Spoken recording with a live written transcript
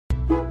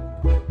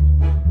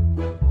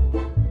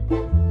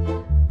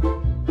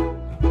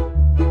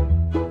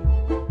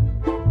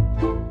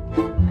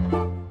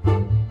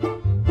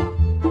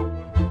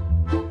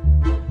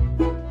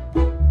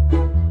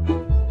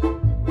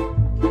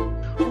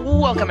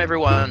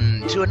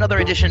everyone to another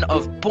edition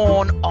of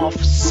Born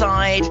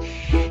Offside.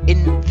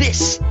 In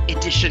this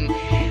edition,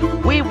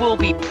 we will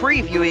be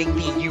previewing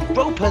the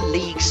Europa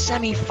League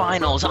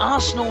semi-finals,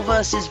 Arsenal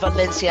versus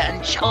Valencia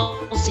and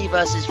Chelsea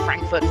versus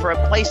Frankfurt for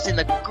a place in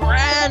the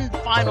grand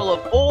final of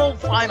all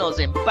finals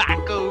in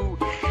Baku.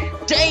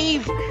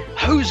 Dave,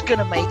 who's going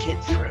to make it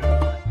through?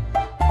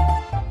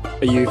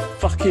 Are you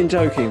fucking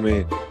joking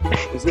me?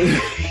 Is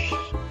it...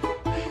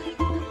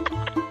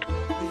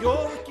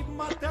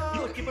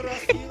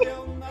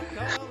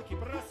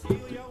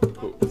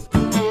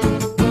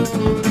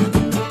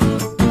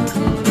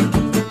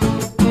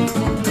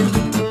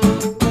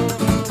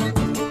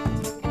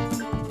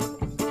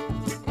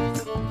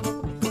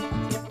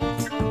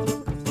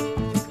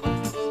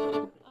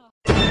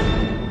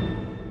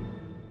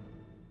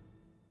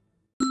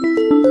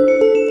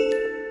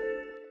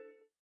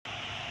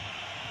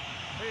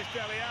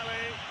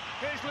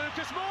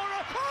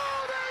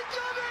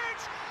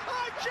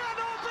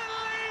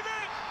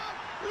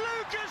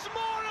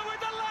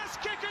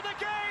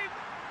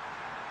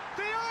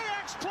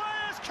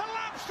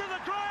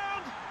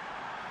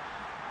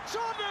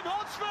 Tottenham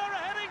Hotspur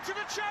are heading to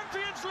the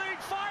Champions League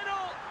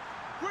final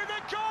with a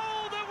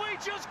goal that we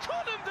just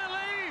couldn't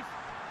believe.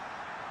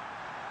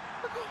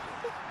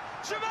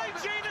 Jermaine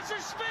Jenas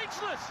is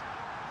speechless,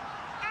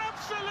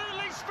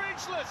 absolutely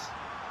speechless,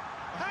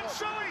 and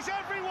so is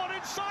everyone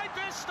inside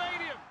this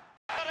stadium.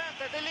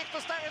 De Ligt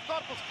ставит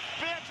корпус,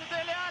 прячет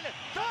Дели Алли,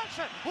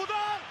 дальше,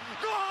 удар,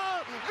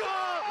 гол,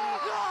 гол,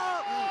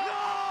 гол,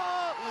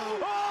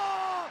 гол!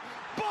 О,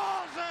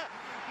 боже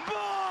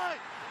мой,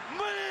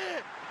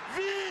 мы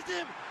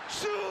видим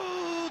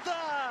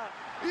чудо!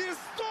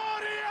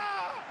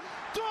 История!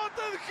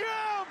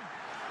 Тоттенхэм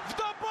в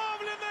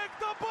добавленное к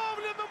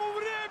добавленному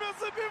время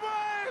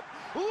забивает!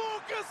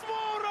 Лукас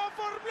Моура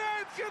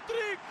оформляет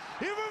хет-трик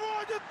и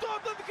выводит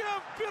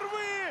Тоттенхэм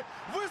впервые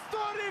в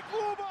истории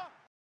клуба!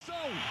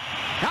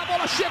 A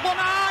bola chegou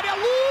na área,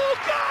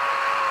 Lucas!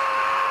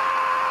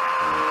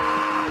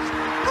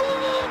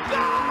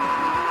 Lucas!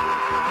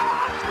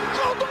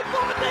 Gol do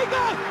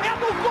Tottenham! É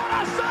no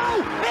coração!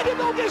 Ele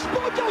não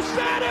responde ao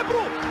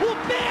cérebro! O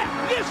pé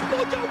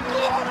responde ao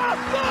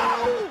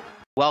coração!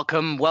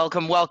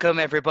 Welcome,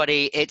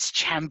 everybody. It's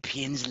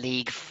Champions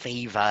League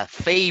fever.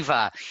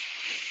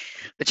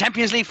 The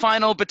Champions League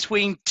final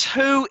between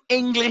two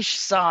English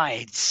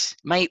sides.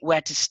 Mate,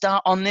 where to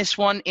start on this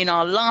one? In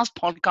our last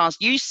podcast,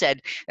 you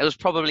said there was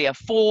probably a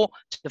 4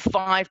 to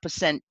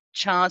 5%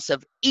 chance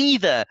of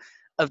either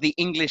of the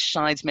English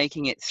sides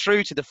making it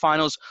through to the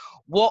finals.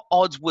 What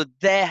odds would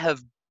there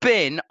have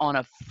been on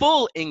a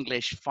full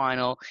English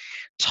final?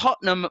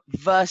 Tottenham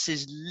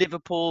versus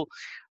Liverpool.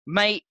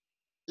 Mate,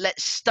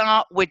 let's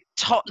start with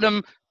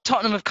Tottenham.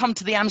 Tottenham have come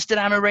to the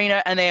Amsterdam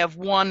Arena and they have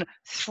won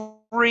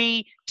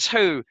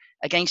 3-2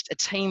 against a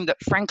team that,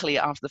 frankly,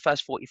 after the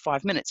first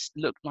 45 minutes,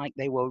 looked like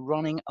they were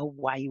running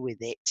away with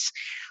it.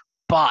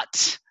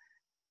 But,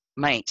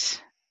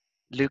 mate,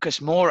 Lucas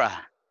Moura,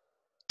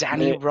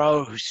 Danny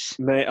Rose.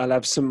 Mate, I'll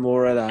have some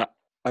more of that.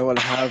 I will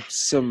have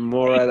some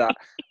more of that.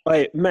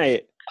 Wait,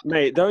 mate,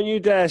 don't you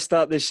dare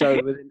start this show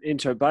with an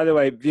intro. By the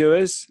way,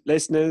 viewers,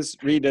 listeners,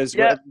 readers,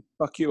 whatever the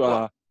fuck you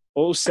are,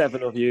 all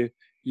 7 of you,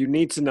 you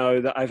need to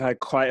know that I've had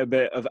quite a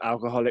bit of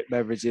alcoholic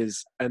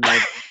beverages and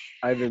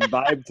I've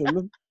imbibed in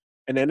them.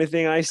 And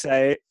anything I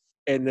say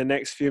in the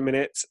next few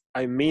minutes,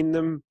 I mean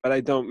them, but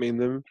I don't mean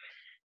them.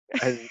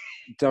 And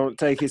don't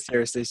take it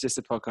seriously. It's just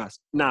a podcast.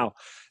 Now,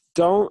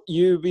 don't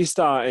you be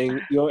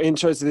starting your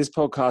intro to this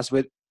podcast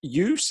with,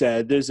 you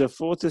said there's a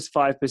 4 to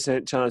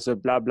 5% chance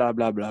of blah, blah,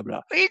 blah, blah,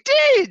 blah. You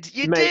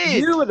did. Mate,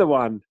 you were the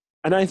one.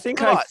 And I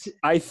think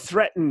I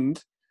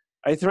threatened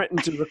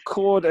to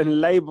record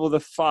and label the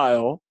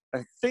file.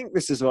 I think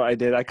this is what I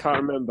did. I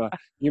can't remember.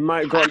 You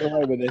might have gotten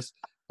away with this.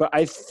 But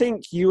I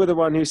think you were the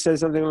one who said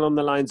something along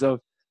the lines of,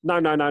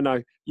 no.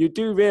 You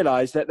do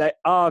realize that they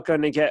are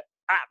going to get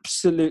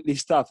absolutely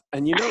stuffed.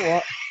 And you know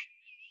what?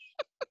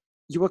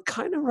 You were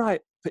kind of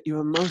right, but you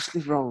were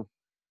mostly wrong.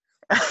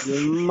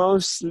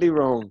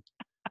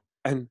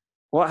 And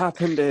what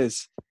happened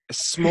is a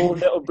small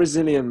little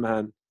Brazilian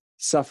man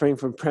suffering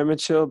from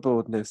premature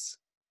baldness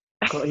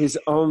got his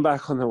own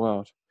back on the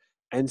world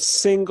and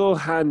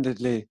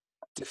single-handedly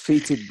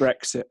defeated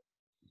Brexit.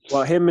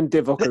 Well, him and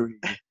Divock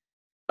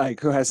Origi,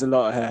 who has a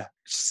lot of hair.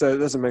 So it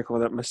doesn't make all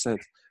that much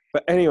sense.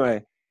 But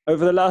anyway,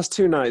 over the last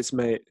 2 nights,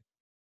 mate,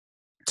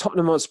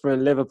 Tottenham Hotspur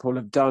and Liverpool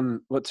have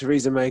done what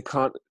Theresa May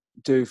can't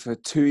do for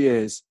 2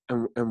 years.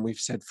 And we've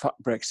said, fuck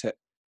Brexit.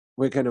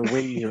 We're going to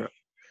win Europe.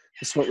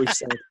 That's what we've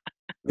said.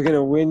 We're going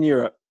to win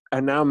Europe.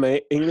 And now,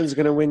 mate, England's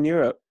going to win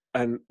Europe.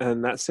 And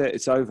that's it.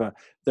 It's over.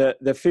 The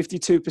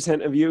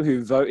 52% of you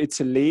who voted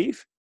to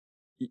leave,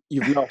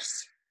 you've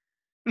lost.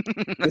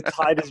 The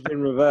tide has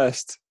been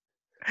reversed.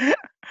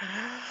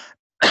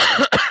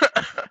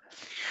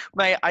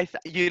 Mate,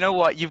 you know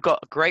what? You've got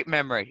a great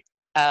memory.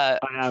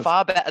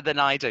 Far better than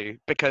I do,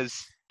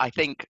 because I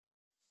think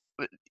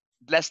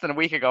less than a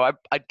week ago,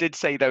 I did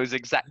say those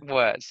exact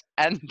words,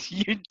 and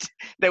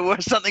there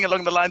was something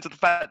along the lines of the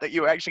fact that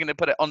you were actually going to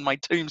put it on my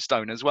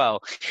tombstone as well,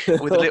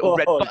 with a little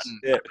red button,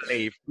 I Shit.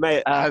 believe.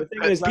 Mate, the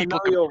thing is, people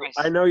can press.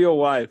 I know your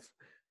wife,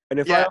 and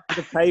if I Yeah.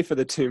 offer to pay for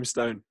the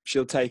tombstone,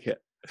 she'll take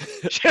it.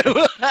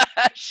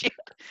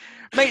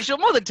 Mate, she'll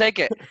more than take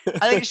it.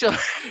 I think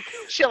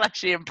she'll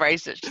actually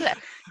embrace it. She'll say,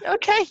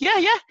 okay, yeah,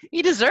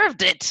 he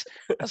deserved it.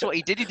 That's what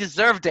he did. He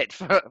deserved it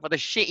for the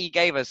shit he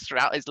gave us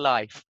throughout his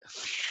life.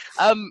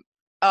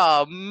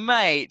 Oh,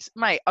 mate.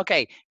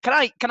 Okay, can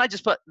I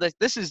just put this?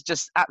 This is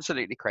just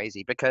absolutely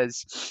crazy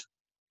because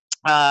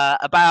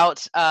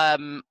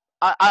I'm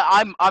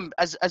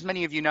as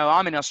many of you know,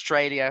 I'm in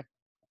Australia.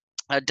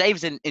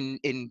 Dave's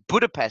in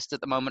Budapest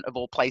at the moment, of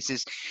all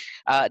places,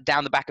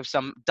 down the back of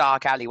some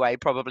dark alleyway,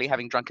 probably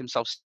having drunk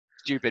himself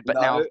stupid, but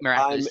now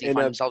miraculously I'm in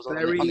find a themselves on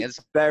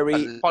the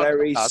very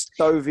podcast.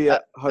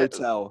 Soviet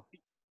hotel.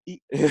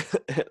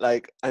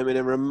 Like, I'm in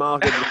a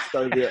remarkably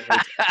Soviet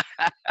hotel.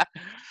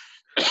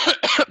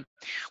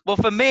 Well,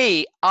 for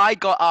me, I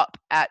got up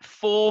at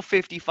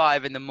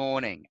 4:55 in the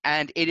morning,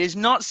 and it is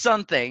not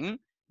something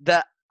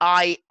that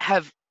I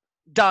have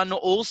done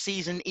all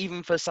season,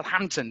 even for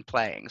Southampton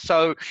playing.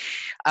 So,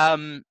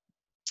 and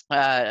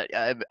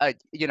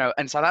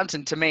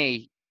Southampton to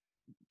me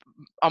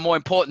are more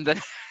important than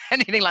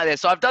anything like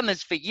this. So I've done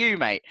this for you,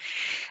 mate.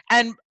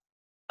 And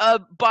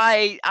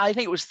by, I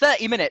think it was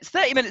 30 minutes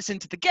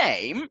into the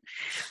game,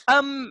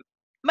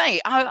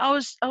 mate, I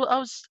was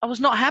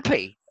not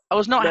happy. I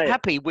was not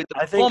happy with the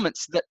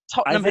performance that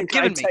Tottenham had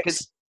given me.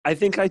 I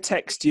think I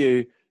text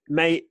you,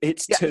 mate,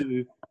 it's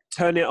 2,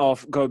 turn it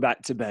off, go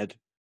back to bed.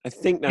 I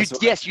think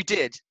that's yes, you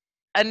did.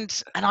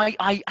 And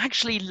I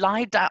actually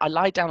lied down. I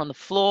lied down on the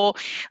floor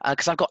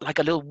because I've got like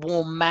a little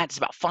warm mat. It's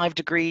about 5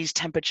 degrees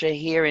temperature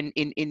here in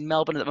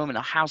Melbourne at the moment.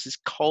 Our house is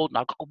cold, and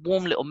I've got a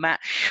warm little mat.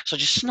 So I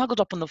just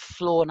snuggled up on the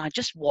floor and I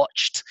just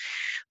watched,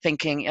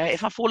 thinking,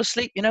 if I fall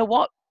asleep, you know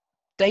what?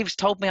 Dave's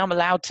told me I'm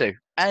allowed to,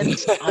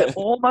 and I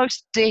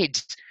almost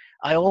did.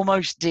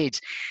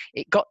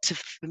 It got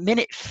to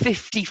minute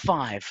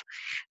 55,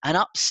 and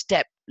up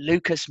stepped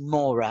Lucas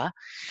Moura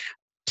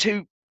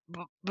to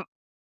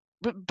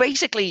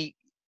basically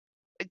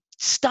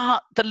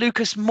start the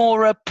Lucas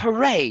Moura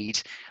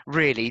parade,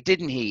 really,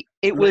 didn't he?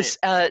 It was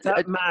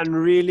that man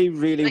really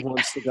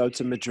wants to go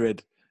to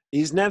Madrid.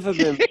 He's never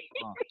been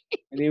far,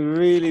 and he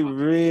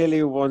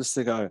really wants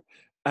to go.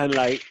 And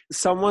like,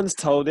 someone's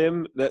told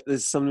him that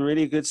there's some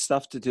really good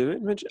stuff to do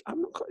in Madrid.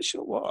 I'm not quite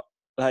sure what.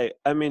 Like,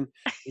 I mean,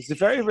 he's a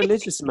very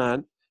religious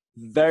man.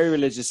 He's got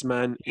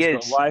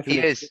a wife. He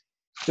is.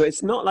 So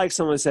it's not like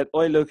someone said,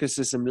 "Oi, Lucas,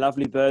 there's some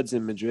lovely birds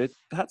in Madrid."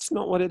 That's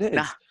not what it is.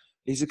 Nah.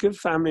 He's a good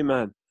family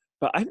man.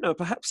 But I don't know,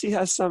 perhaps he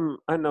has some,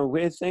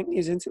 weird thing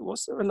he's into.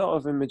 What's there a lot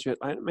of in Madrid?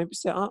 Maybe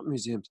it's the art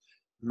museums.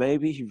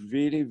 Maybe he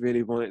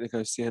really wanted to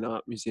go see an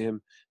art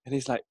museum. And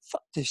he's like,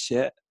 fuck this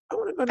shit. I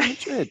want to go to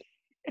Madrid.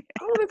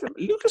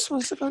 Lucas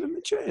wants to go to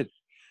Madrid.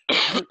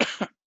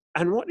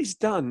 And what he's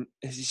done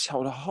is he's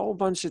showed a whole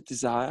bunch of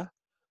desire,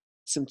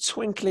 some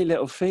twinkly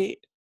little feet,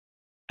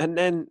 and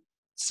then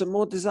some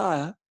more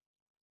desire.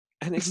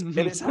 And it's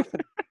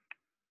happened.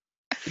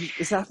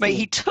 It's happening. Mate,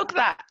 he took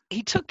that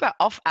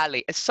off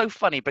Ali. It's so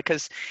funny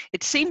because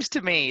it seems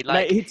to me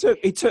like Mate,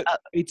 he took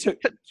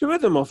 2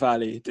 of them off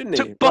Ali, didn't he?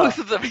 Took both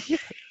of them. He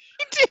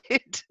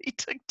did. He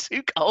took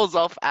 2 goals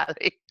off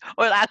Ali.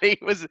 Well, Ali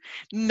was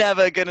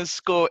never gonna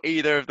score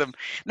either of them.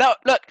 Now,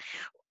 look,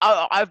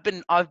 I've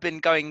been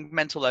going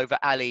mental over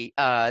Ali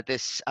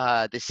this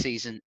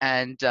season,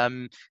 and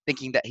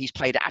thinking that he's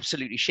played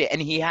absolutely shit,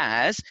 and he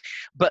has.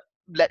 But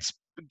let's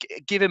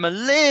give him a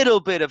little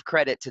bit of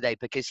credit today,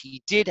 because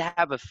he did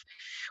have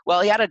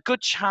he had a good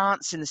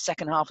chance in the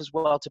second half as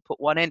well to put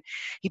one in.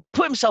 He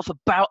put himself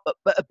about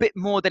a bit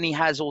more than he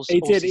has also.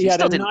 He did. He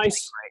had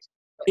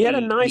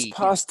a nice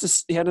pass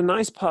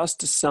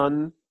to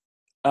Son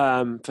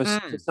for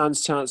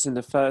Son's chance in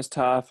the first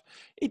half.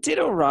 He did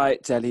all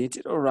right, Dele. He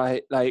did all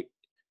right. Like,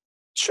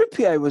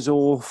 Trippier was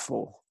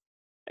awful,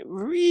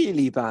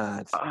 really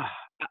bad.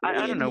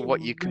 I don't know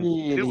what you can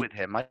do with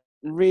him.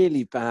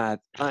 Really bad.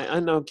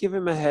 I know. Give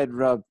him a head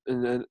rub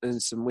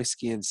and some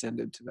whiskey and send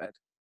him to bed.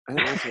 I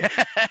think that's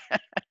it.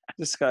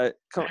 Just go,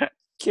 come on.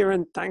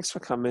 Kieran, thanks for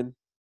coming.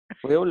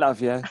 We all love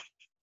you.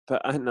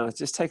 But I know,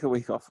 just take a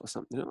week off or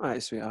something. All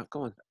right, sweetheart.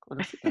 Go on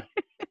off you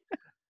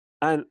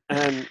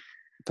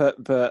go.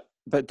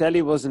 But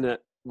Dele wasn't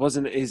at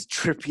his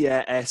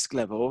Trippier-esque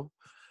level.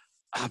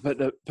 But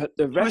the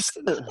rest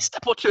of the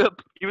step or two,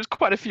 he was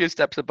quite a few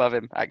steps above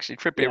him. Actually,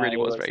 Trippier really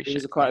was very. He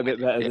was quite a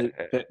bit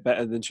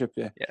better than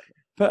Trippier. Yeah.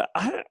 But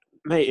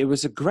mate,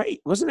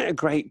 wasn't it a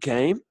great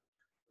game?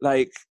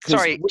 Like,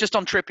 sorry, just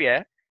on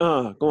Trippier.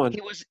 Oh, go on.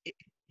 He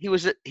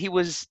was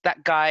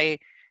that guy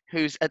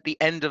who's at the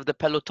end of the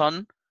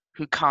peloton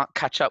who can't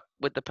catch up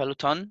with the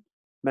peloton.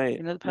 Mate,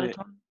 you know the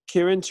peloton. Mate,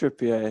 Kieran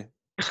Trippier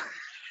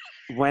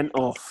went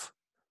off.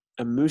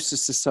 And Moussa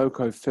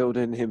Sissoko filled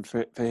in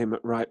for him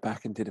at right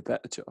back and did a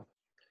better job.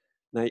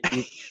 Now,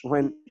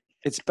 when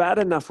it's bad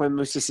enough when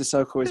Moussa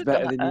Sissoko is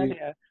better than you.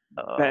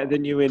 better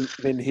than you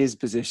in his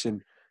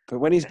position. But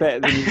when he's better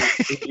than you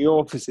in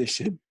your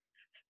position,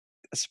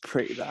 that's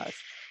pretty bad.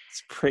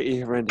 It's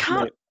pretty horrendous.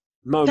 Mate.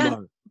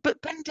 Momo.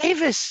 But Ben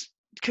Davis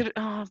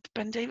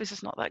Ben Davis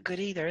is not that good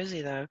either, is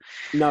he, though?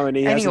 No, and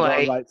he hasn't got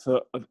a right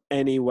foot of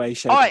any way,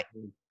 shape, all right,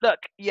 or form. look,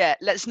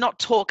 let's not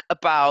talk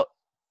about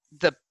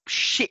the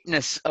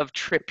shitness of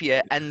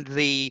Trippier and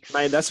the...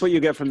 Mate, that's what you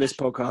get from this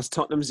podcast.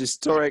 Tottenham's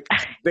historic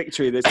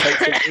victory that takes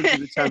them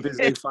into the Champions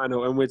League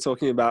final, and we're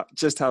talking about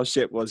just how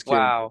shit was.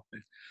 Wow.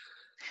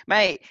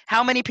 Mate,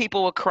 how many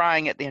people were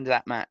crying at the end of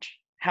that match?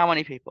 How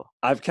many people?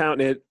 I've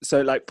counted.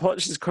 So, like,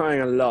 Poch is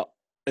crying a lot,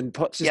 and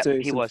Poch is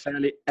doing some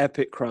fairly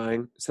epic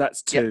crying. So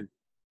that's 2.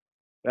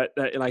 That,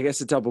 like,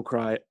 it's a double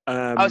cry.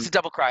 It's a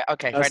double cry.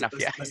 Okay, fair enough.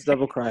 That's a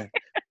double cry.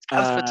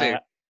 That's for 2.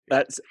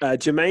 That's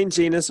Jermaine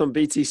Genius on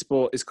BT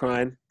Sport is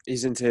crying.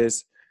 He's in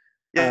tears.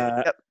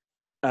 Glenn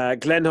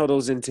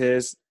Hoddle's in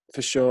tears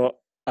for sure.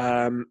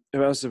 Who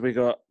else have we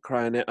got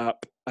crying it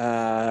up?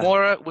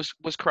 Mora was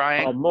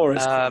crying. Oh,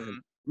 Mora's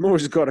crying.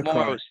 Mora's got to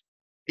cry.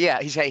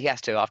 Yeah, he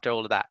has to after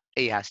all of that.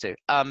 He has to.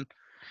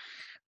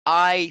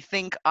 I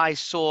think I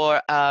saw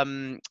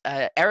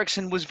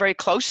Ericsson was very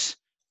close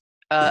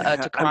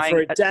to crying.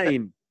 And for a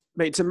Dane,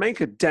 mate, to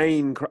make a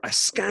Dane cry, a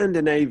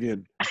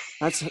Scandinavian,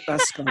 that's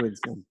going.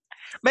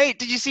 Mate,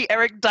 did you see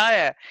Eric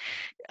Dyer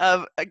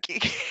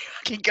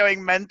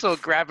going mental,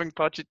 grabbing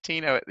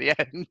Pochettino at the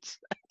end?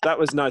 That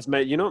was nice,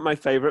 mate. You know what my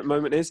favourite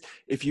moment is?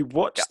 If you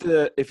watch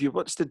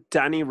the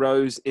Danny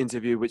Rose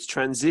interview, which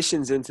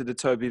transitions into the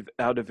Toby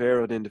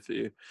Alderweireld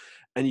interview,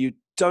 and you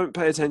don't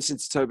pay attention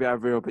to Toby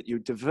Alderweireld, but you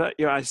divert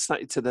your eyes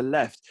slightly to the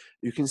left,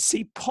 you can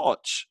see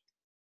Poch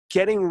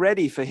getting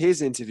ready for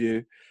his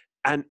interview,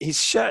 and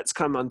his shirt's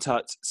come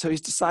untucked, so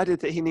he's decided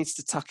that he needs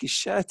to tuck his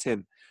shirt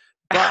in.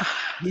 But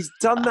he's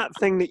done that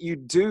thing that you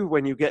do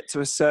when you get to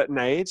a certain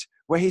age,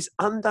 where he's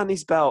undone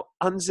his belt,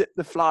 unzipped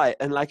the fly,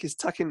 and like is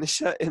tucking the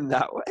shirt in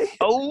that way.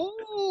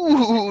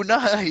 Oh,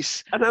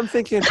 nice. And I'm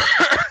thinking,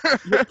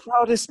 your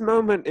proudest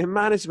moment in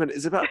management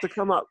is about to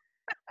come up.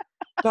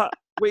 But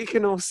we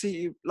can all see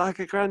you like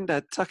a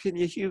granddad tucking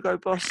your Hugo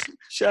Boss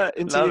shirt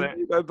into your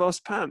Hugo Boss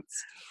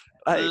pants.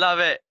 Like, love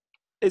it.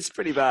 It's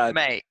pretty bad.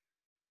 Mate.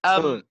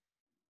 The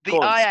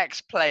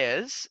Ajax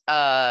players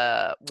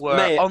were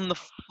on the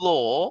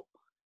floor.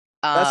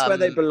 That's where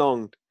they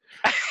belonged.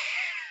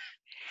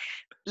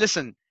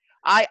 Listen,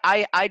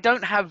 I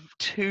don't have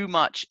too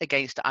much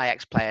against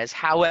Ajax players.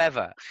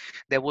 However,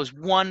 there was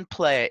one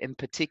player in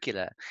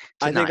particular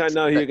I think I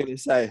know who you're going to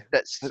say.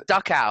 That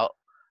stuck out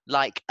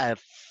like a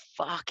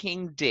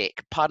fucking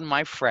dick. Pardon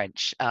my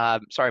French.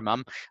 Sorry,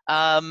 Mum.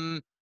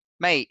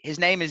 Mate, his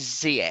name is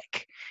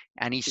Ziyech.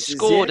 And he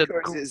scored Ziyech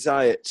or is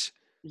it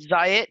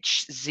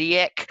Ziyech?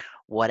 Ziyech,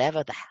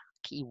 whatever the heck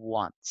he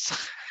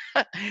wants.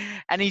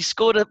 And he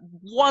scored a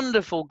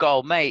wonderful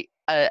goal, mate.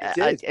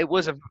 It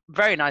was a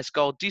very nice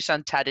goal.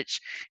 Dusan Tadic,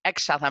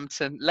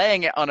 ex-Southampton,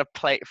 laying it on a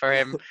plate for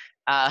him.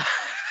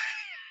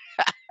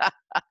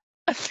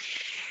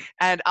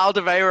 And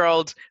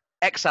Alderweireld,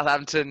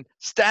 ex-Southampton,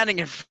 standing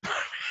in front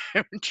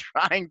of him,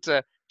 trying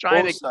to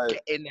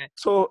get in there.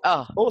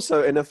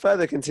 Also, in a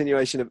further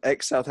continuation of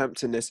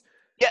ex-Southamptonness,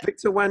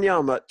 Victor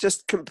Wanyama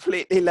just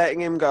completely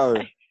letting him go.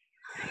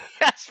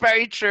 That's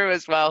very true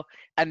as well.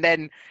 And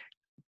then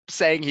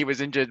saying he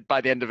was injured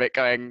by the end of it,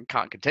 going,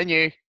 can't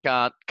continue.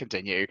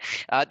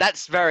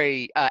 That's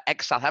very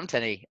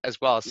ex-Southampton-y as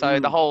well. So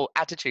the whole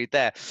attitude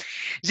there.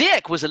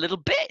 Ziyech was a little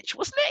bitch,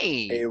 wasn't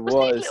he? He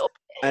was.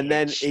 And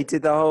then he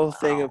did the whole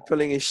thing of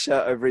pulling his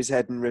shirt over his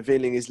head and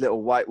revealing his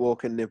little White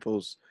Walker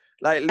nipples.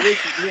 Like,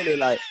 really,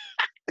 like,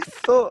 I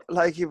thought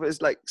like it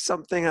was like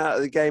something out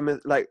of the game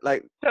of like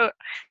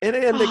in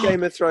the end of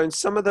Game of Thrones,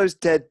 some of those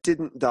dead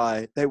didn't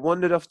die. They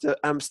wandered off to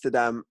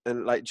Amsterdam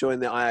and like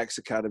joined the Ajax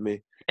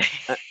Academy.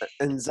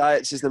 And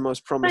Ziyech is the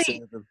most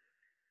promising of them.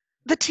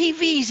 The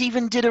TVs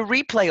even did a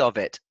replay of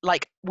it,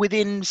 like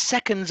within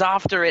seconds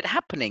after it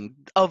happening,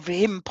 of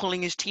him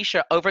pulling his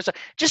t-shirt over. So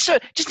just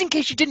in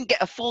case you didn't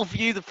get a full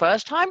view the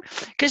first time,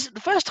 because the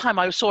first time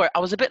I saw it, I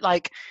was a bit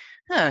like,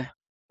 I'm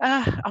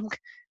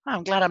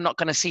glad I'm not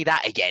going to see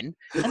that again.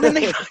 And then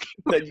they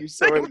then you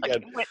saw it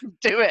again. Went and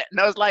do it, and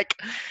I was like,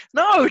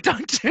 no,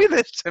 don't do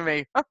this to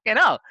me. Fucking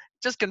hell.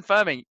 Just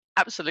confirming,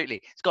 absolutely.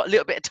 He's got a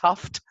little bit of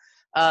tuft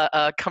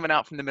coming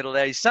out from the middle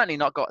there. He's certainly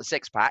not got a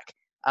six-pack.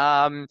 He's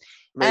got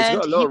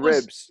a lot of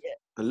ribs.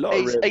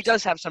 He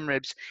does have some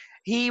ribs.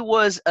 He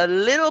was a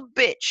little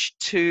bitch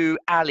to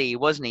Ali,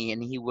 wasn't he?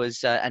 And he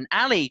was, and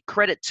Ali,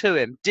 credit to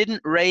him,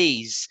 didn't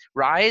rise,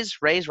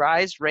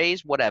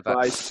 whatever.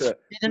 Rise to it.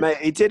 Mate,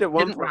 he did at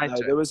one point,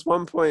 though. There was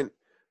one point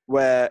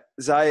where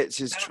Ziyech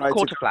has tried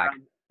to...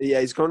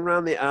 he's gone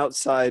around the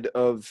outside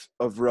of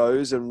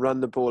Rose and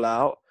run the ball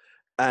out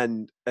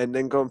and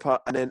then gone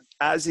past. And then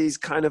as he's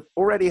kind of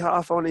already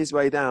half on his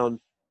way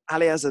down,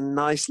 Ali has a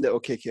nice little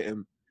kick at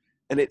him.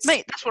 And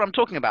Mate, that's what I'm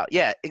talking about.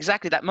 Yeah,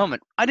 exactly that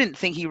moment. I didn't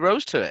think he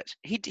rose to it.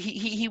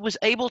 He was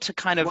able to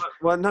kind of...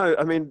 Well, no,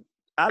 I mean,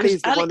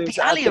 Ali's the one who's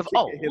had to kick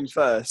at him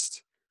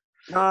first.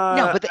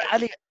 No, but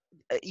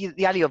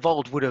the Ali of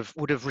old would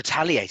have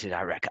retaliated,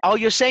 I reckon. Oh,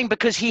 you're saying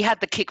because he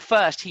had the kick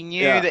first, he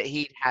knew that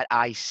he'd had.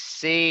 I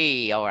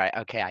see. All right.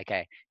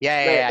 Okay.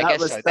 Yeah. I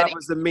guess so. That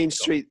was the mean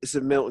streets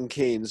of Milton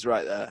Keynes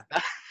right there.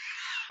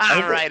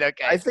 Right.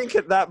 Okay. I think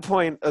at that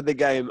point of the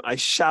game, I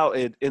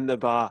shouted in the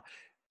bar,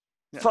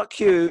 "Fuck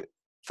you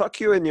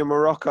and your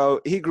Morocco."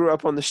 He grew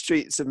up on the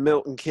streets of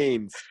Milton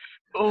Keynes.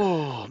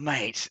 Oh,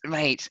 mate.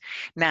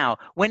 Now,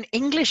 when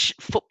English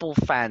football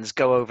fans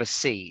go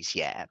overseas,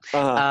 we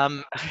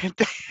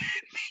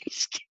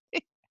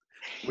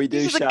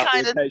do shout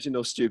the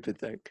occasional stupid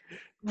thing.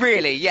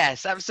 Really,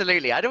 yes,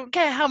 absolutely. I don't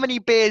care how many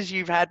beers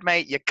you've had,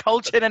 mate. You're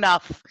cultured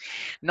enough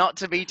not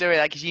to be doing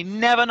that because you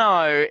never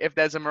know if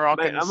there's a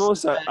Moroccan.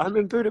 Mate, I'm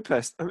in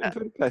Budapest. Who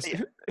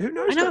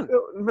knows where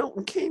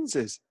Milton Keynes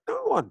is?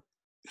 No one.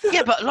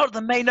 Yeah, but a lot of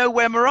them may know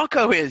where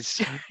Morocco is.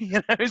 So.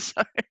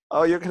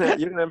 Oh, you're gonna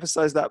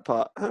emphasize that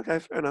part. Okay,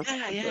 fair enough.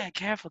 Yeah.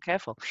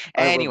 Careful.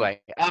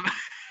 Anyway,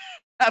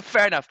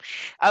 fair enough.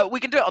 We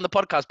can do it on the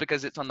podcast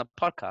because it's on the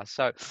podcast.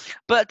 So,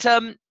 but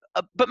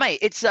mate,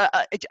 it's a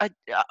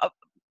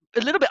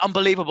little bit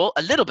unbelievable.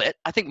 A little bit,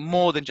 I think,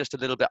 more than just a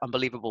little bit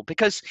unbelievable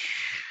because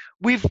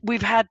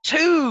we've had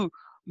two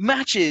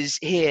matches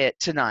here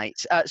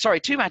tonight.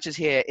 Two matches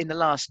here in the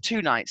last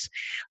two nights,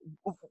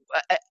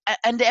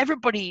 and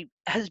everybody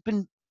has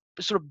been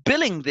sort of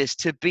billing this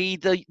to be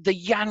the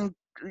Johan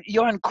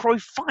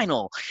Cruyff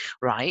final,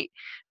 right?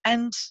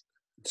 And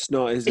it's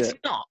not, is it? It's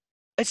not.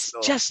 It's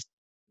just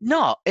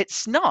not.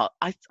 It's not.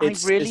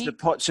 It's the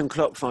Poch and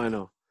Klopp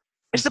final.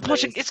 It's the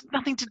Poch. It's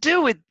nothing to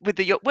do with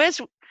the.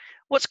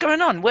 What's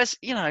going on? Where's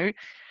Frankie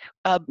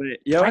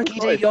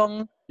de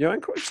Jong? Johan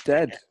Cruyff's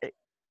dead.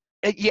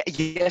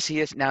 Yes, he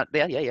is now.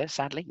 Yeah.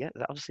 Sadly,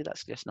 obviously,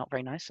 that's just not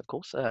very nice, of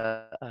course.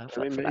 For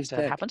that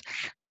to happen,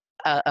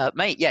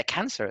 mate. Yeah,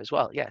 cancer as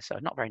well. Yeah, so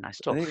not very nice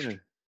at all.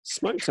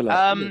 Smoked a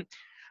lot.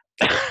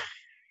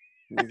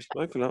 You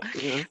smoke a lot.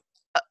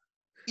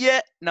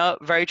 Yeah. No,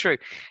 very true.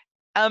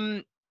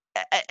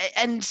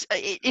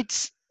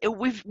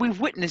 We've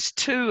witnessed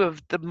two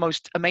of the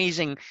most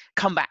amazing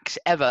comebacks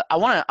ever. I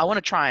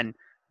wanna try and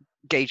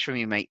gauge from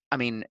you, mate. I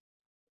mean,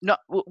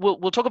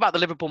 we'll talk about the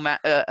Liverpool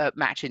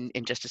match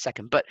in just a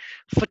second. But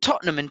for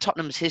Tottenham and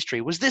Tottenham's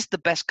history, was this the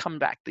best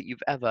comeback that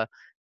you've ever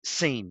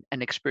seen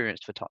and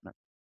experienced for Tottenham?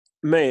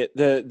 Mate,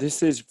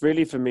 this is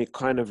really for me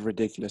kind of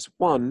ridiculous.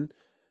 One,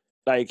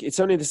 like it's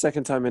only the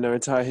second time in our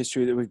entire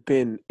history that we've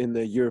been in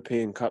the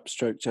European Cup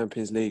 /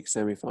 Champions League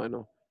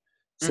semi-final.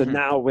 So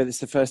now, when it's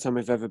the first time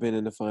we've ever been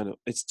in the final,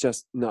 it's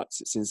just nuts.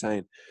 It's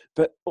insane.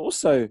 But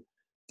also,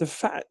 the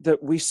fact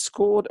that we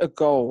scored a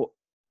goal,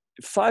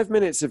 5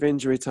 minutes of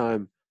injury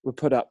time were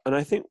put up, and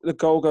I think the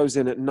goal goes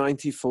in at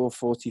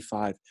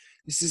 94:45.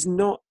 This is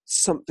not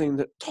something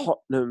that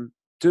Tottenham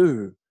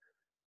do.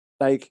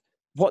 Like,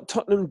 what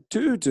Tottenham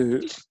do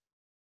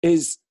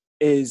is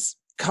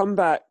come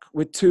back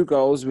with 2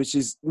 goals, which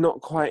is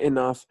not quite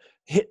enough,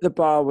 hit the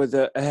bar with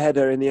a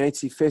header in the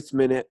 85th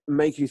minute,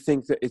 make you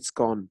think that it's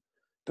gone.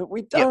 But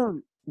we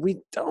don't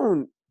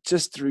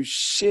just through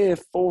sheer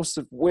force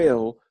of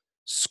will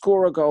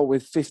score a goal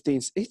with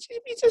 15. We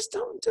just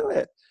don't do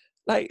it.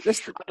 Like I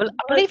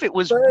believe it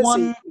was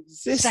 1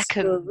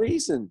 second for a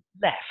reason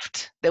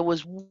left. There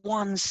was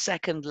 1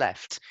 second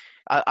left.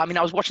 I mean,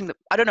 I was watching the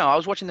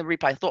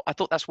replay. I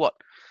thought that's what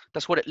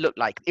it looked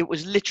like. It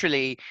was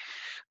literally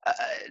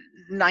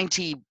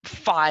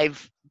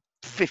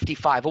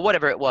 95-55 or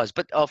whatever it was,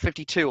 or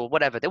 52 or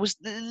whatever. There was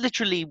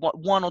literally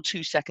 1 or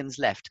 2 seconds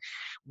left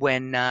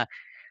when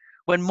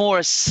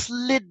Moura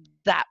slid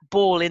that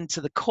ball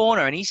into the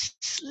corner, and he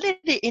slid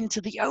it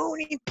into the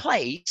only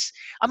place.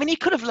 I mean, he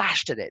could have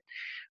lashed at it,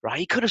 right?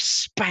 He could have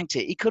spanked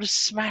it. He could have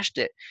smashed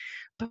it.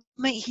 But,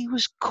 mate, he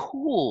was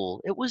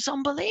cool. It was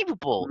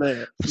unbelievable.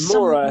 Mate,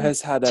 Moura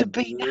has had a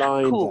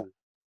blinder. Cool.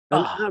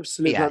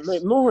 Absolutely.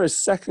 Mate, Moura's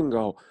second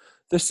goal.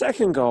 The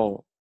second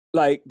goal,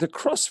 like the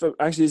cross from,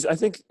 actually, I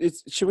think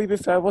should we be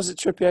fair? Was it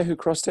Trippier who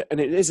crossed it?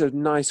 And it is a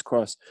nice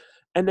cross.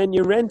 And then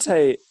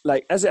Llorente,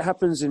 like as it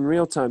happens in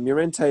real time,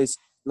 Llorente's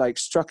like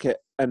struck it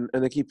and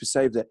the keeper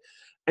saved it.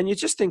 And you're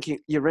just thinking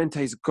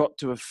Llorente's got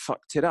to have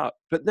fucked it up.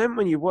 But then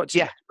when you watch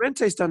it,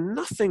 Llorente's done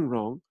nothing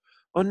wrong.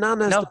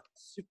 Onana's done a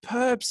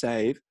superb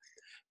save.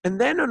 And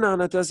then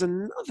Onana does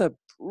another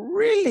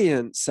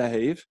brilliant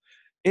save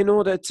in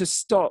order to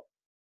stop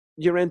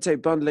Llorente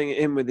bundling it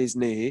in with his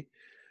knee.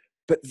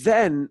 But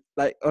then,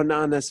 like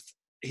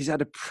he's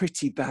had a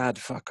pretty bad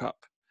fuck up.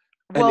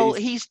 Well,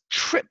 he's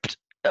tripped,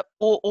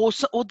 or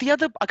the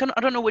other. I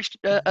don't know which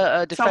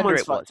defender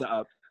someone's it was. Fucked it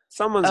up.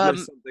 Someone's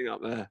messed something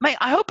up there, mate.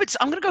 I'm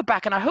going to go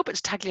back and I hope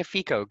it's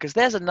Tagliafico because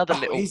there's another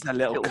little. He's a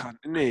little cunt,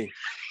 isn't he?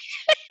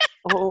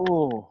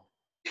 Oh,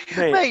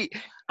 mate.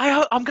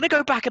 I'm going to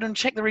go back and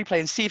check the replay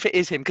and see if it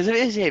is him because if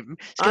it is him,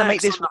 it's going to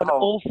make this one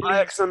awful.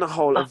 Ajax on the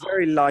whole, a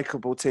very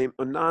likable team.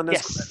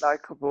 Onana's quite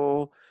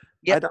likable.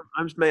 Yep.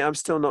 I'm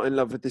still not in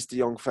love with this De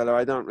Jong fella.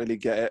 I don't really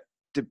get it.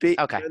 De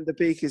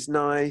Beek is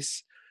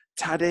nice.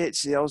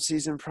 Tadic, the old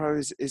season pro,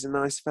 is a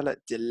nice fella.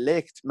 De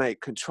Ligt,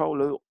 mate,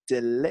 controller. De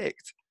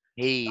Ligt.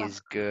 He is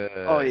good,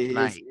 Oh, he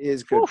mate.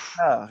 is good. Oof.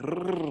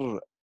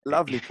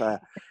 Lovely player.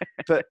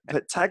 But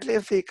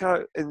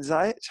Tagliafico and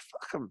Ziyech,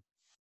 fuck him.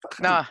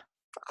 No, Fuck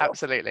off.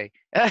 absolutely.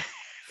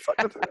 Fuck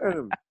the two of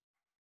them.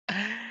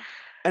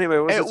 Anyway,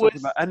 what was I It talking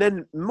was, about? And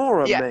then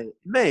Moura, yeah.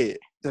 mate.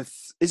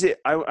 Is it?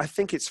 I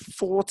think it's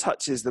 4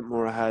 touches that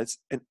Moura has,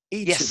 and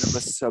each of them are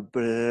Yes.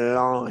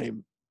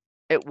 sublime.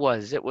 It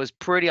was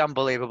pretty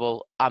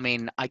unbelievable. I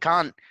mean, I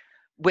can't.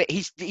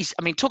 He's.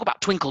 I mean, talk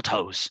about twinkle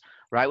toes,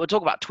 right? We'll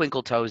talk about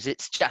twinkle toes.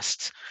 It's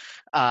just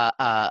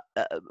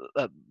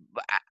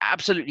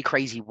absolutely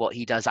crazy what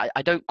he does.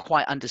 I don't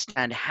quite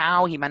understand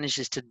how he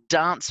manages to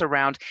dance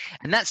around.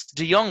 And that's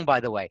De Jong, by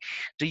the way.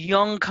 De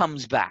Jong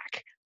comes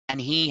back, and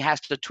he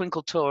has to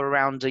twinkle toe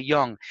around De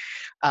Jong.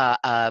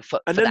 And for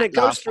then that it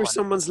goes last through one.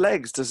 someone's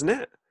legs, doesn't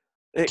it?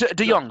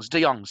 De Jong's.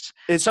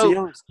 It's So De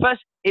Jong's.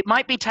 first, it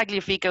might be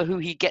Tagliafico who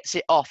he gets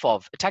it off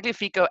of.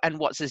 Tagliafico and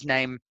what's his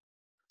name?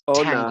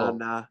 Oh, Tangle.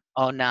 nah.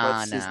 Oh, nah,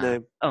 What's his nah.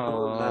 name?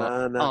 Oh,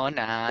 nah. Oh,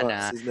 nah, What's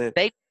nah. his name?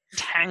 They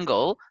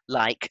tangle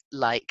like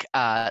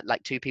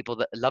two people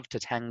that love to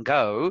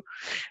tango.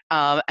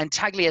 And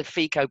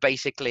Tagliafico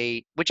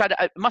basically, which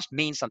it must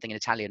mean something in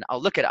Italian.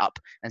 I'll look it up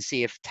and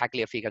see if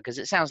Tagliafico, because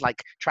it sounds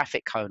like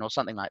traffic cone or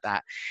something like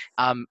that.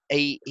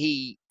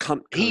 He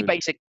Cunt cone.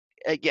 basically,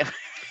 yeah.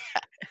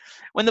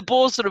 When the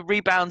ball sort of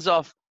rebounds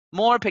off,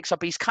 Moura picks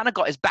up. He's kind of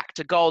got his back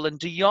to goal, and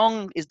De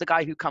Jong is the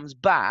guy who comes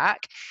back.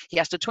 He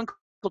has to twinkle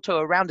toe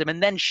around him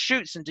and then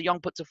shoots, and De Jong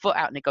puts a foot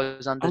out and it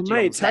goes under Oh, De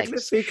mate, Jong's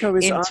legs Tagliafico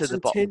is into the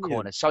bottom Argentinian.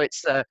 corner. So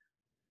it's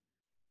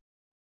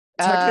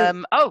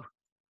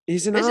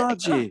He's an is it?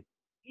 Argy.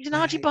 He's an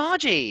argy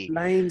bargy.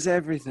 Explains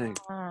everything.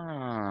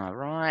 Ah,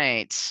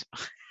 right.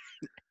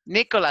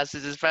 Nicolas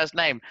is his first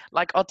name,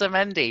 like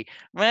Otamendi,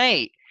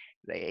 mate.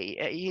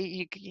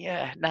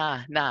 Nah,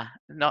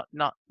 not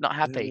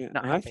happy. Yeah,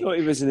 Not I happy. thought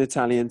he was an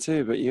Italian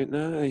too, but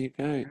there you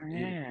go.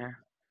 Yeah.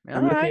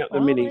 I'm looking up the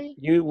meaning.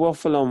 You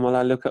waffle on while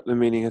I look up the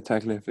meaning of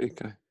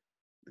Tagliafico.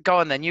 Go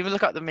on then. You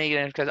look up the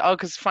meaning because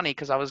it's funny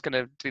because I was going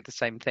to do the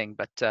same thing,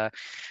 but yeah.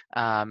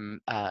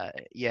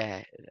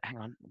 Hang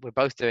on, we're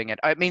both doing it.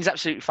 It means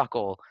absolutely fuck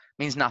all.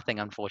 It means nothing,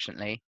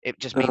 unfortunately. It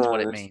just means what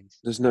it means.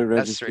 There's no That's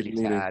registered really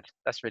meaning. sad.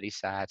 That's really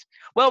sad.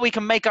 Well, we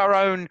can make our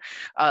own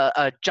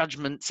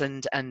judgments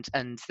and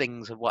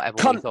things of whatever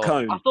we Cunt thought.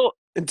 cone. I thought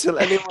Until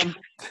anyone.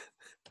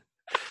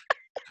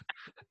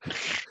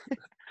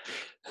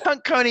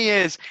 Cunt Coney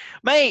is,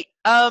 mate.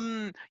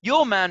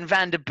 Your man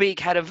Van der Beek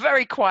had a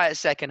very quiet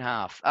second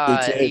half.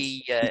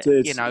 He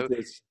did. You know,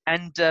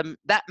 and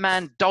that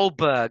man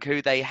Dolberg,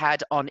 who they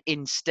had on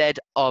instead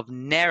of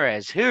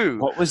Neres, who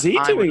What was he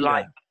doing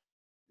there?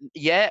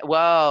 Yeah,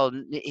 well,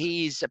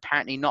 he's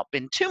apparently not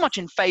been too much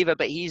in favour,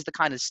 but he's the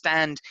kind of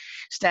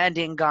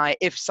stand-in guy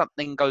if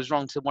something goes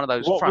wrong to one of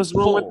those What front was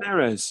wrong with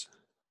Neres?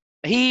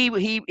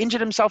 He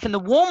injured himself in the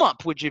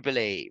warm-up, would you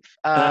believe?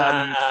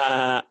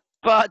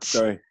 But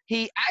sorry.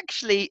 He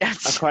actually... I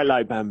quite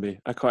like Bambi.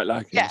 I quite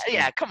like him.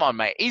 Yeah, come on,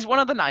 mate. He's one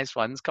of the nice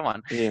ones. Come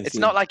on. It's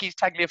not like he's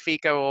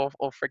Tagliafico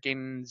or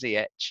freaking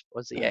Ziyech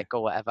or Ziyech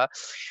or whatever.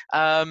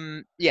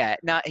 Yeah,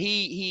 now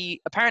he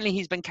apparently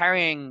he's been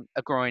carrying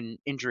a groin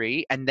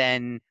injury and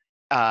then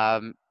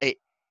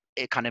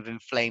it kind of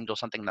inflamed or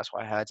something. That's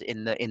what I heard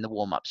in the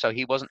warm-up. So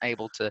he wasn't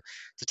able to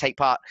take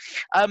part.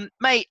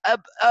 Mate,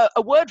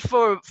 a word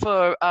for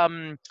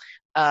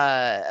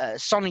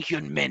Son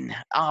Heung-min,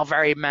 our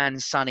very man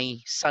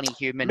Sonny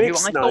Heung-min, who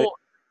I thought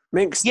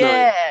Mixed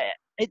night.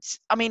 Is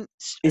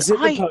it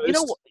the post? You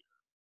know what?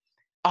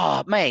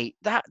 Oh, mate,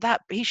 that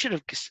he should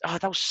have. Oh,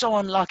 that was so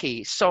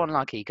unlucky,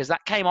 because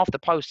that came off the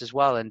post as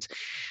well. And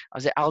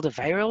was it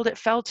Alderweireld it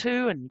fell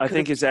to? And I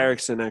think it's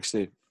Eriksen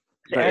actually.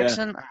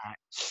 Eriksen, yeah.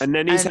 Right. And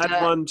then he's had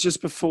one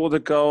just before the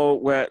goal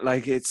where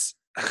it's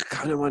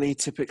kind of one he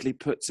typically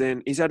puts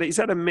in. He's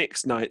had a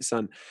mixed night,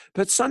 Son.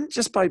 But Son,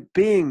 just by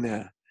being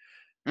there.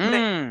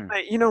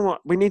 Mate, you know what?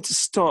 We need to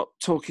stop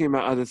talking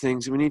about other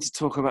things. We need to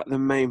talk about the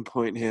main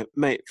point here.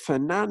 Mate,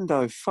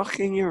 Fernando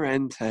fucking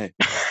Llorente.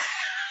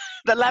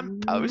 The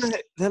lamppost.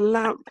 The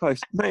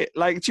lamppost. Mate,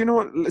 do you know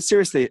what?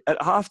 Seriously, at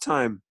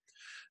halftime.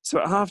 So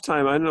at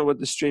halftime, I don't know what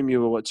the stream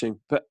you were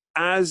watching, but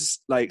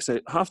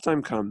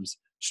halftime comes,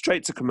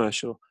 straight to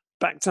commercial,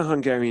 back to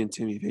Hungarian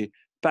TV,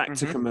 back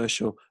to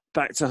commercial,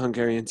 back to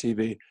Hungarian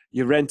TV,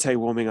 Llorente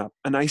warming up.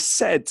 And I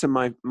said to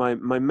my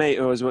mate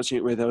who I was watching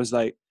it with, I was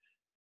like,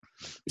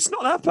 it's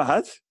not that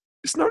bad.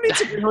 It's no need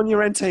to bring on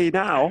Llorente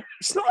now.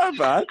 It's not that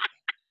bad.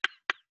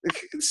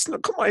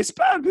 Come on, it's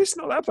bad, but it's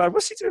not that bad.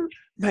 What's he doing?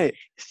 Mate,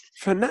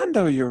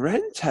 Fernando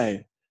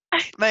Llorente.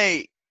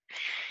 Mate,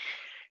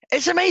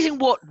 it's amazing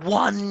what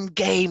one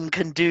game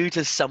can do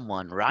to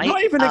someone, right?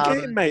 Not even a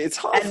game, mate. It's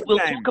half a we'll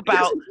game. Talk about,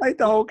 he hasn't played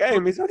the whole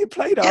game. He's only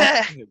played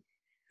half a game.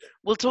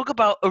 We'll talk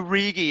about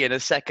Origi in a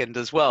second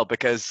as well,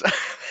 because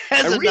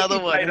there's Origi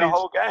another one. Played the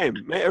whole game.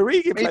 Mate,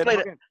 Origi played the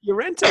whole game.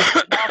 Llorente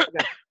played half a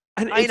game.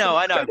 And I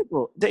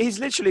know. He's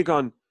literally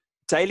gone,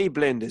 Daley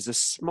Blind is a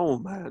small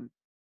man.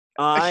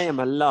 I am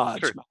a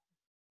large man.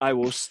 I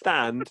will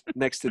stand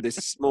next to this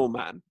small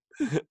man.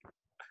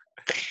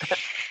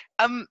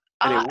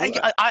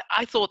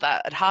 I thought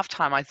that at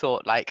halftime. I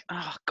thought like,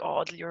 oh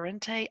God,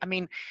 Llorente. I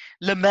mean,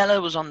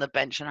 Lamella was on the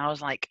bench, and I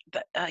was like,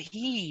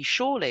 he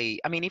surely.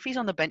 I mean, if he's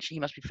on the bench, he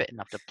must be fit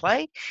enough to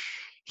play.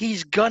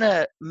 He's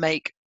gonna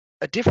make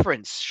a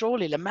difference.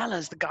 Surely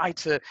Lamella's the guy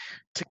to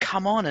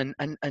come on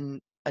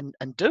and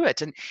do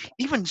it. And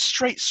even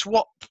straight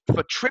swap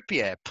for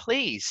Trippier,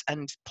 please,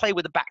 and play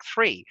with a back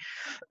three.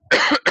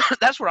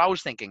 That's what I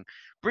was thinking.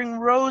 Bring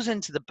Rose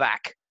into the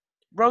back.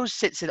 Rose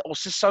sits in, or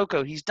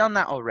Sissoko, he's done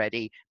that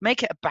already.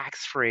 Make it a back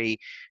three.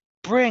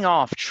 Bring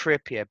off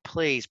Trippier,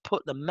 please.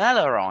 Put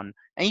Lamella on.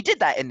 And he did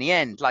that in the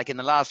end, like in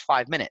the last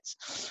 5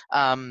 minutes.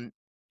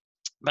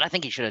 But I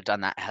think he should have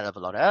done that a hell of a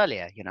lot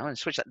earlier, and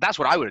switch that. That's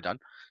what I would have done.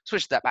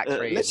 Switch that back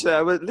three. Literally,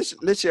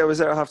 I was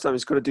there at halftime.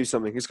 He's got to do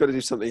something. He's got to do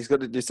something. He's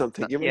got to do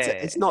something.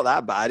 It's not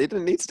that bad. He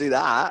didn't need to do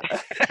that.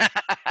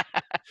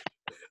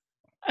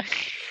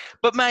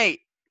 But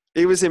mate,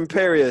 he was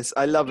imperious.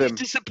 I love him. He's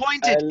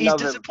disappointed. He's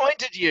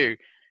disappointed you.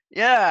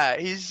 Yeah,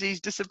 he's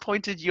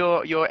disappointed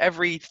your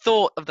every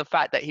thought of the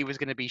fact that he was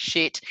going to be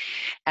shit.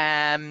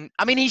 I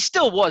mean, he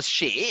still was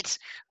shit.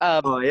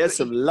 He had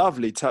some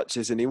lovely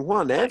touches, and he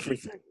won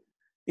everything.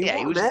 He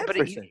won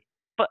everything.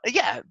 But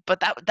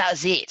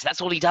that's it. That's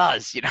all he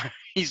does.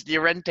 He's the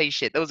Llorente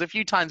shit. There was a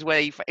few times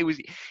where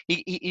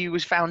he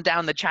was found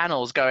down the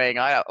channels going.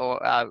 There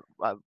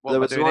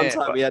was one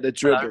time he had a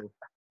dribble.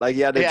 Like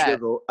he had a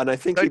dribble, and I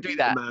think he beat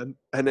the man,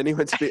 and then he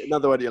went to beat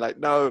another one. You're like,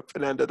 no,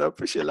 Fernando, don't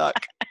push your luck.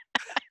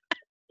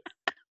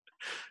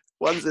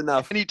 One's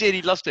enough. And he did.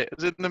 He lost it. It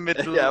was in the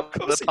middle of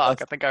the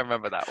park. I think I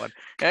remember that one.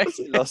 Of course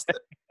he lost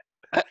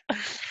it.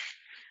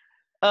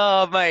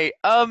 Oh, mate.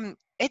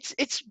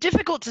 It's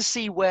difficult to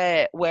see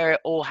where it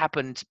all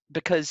happened,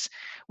 because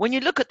when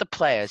you look at the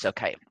players,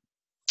 okay,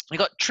 we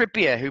got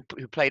Trippier who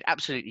played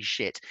absolutely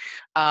shit.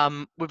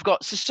 We've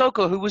got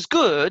Sissoko who was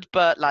good,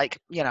 but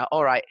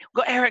all right.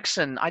 We've got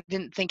Eriksen. I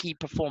didn't think he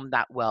performed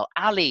that well.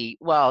 Ali,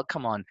 well,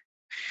 come on.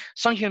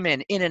 Son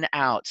Heung-min in and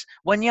out.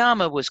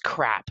 Wanyama was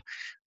crap.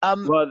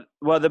 Well,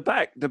 the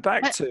back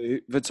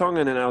two,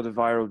 Vertonghen and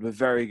Alderweireld were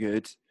very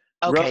good.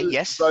 Okay,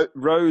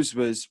 Rose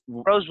was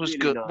really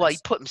good. Nice. Well, he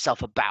put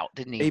himself about,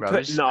 didn't he,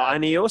 Rose?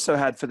 And he also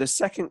had for the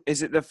second.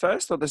 Is it the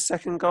first or the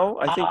second goal?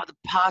 I think the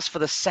pass for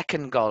the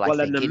second goal. Well,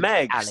 and the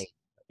Megs,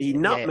 he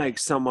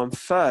nutmegs someone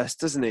first,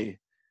 doesn't he?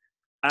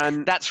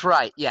 And that's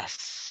right.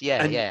 Yes.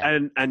 Yeah.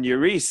 And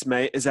Lloris,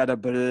 mate, is at a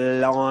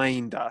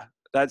blinder.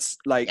 That's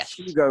like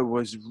Hugo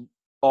was.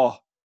 Oh,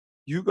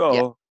 Hugo.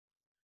 Yeah.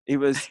 He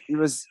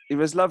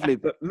was lovely.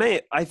 But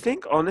mate, I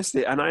think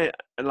honestly, and I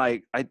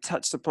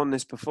touched upon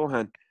this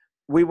beforehand.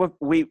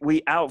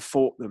 We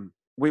outfought them.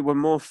 We were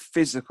more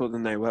physical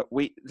than they were.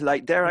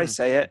 Dare I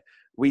say it,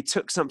 we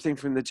took something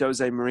from the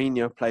Jose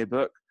Mourinho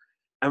playbook,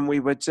 and we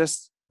were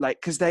just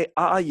because they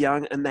are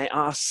young and they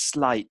are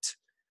slight.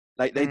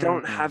 They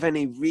don't have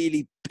any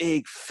really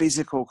big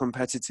physical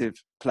competitive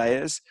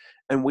players.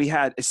 And we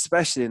had,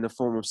 especially in the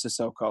form of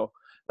Sissoko,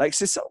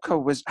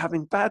 Sissoko was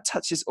having bad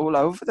touches all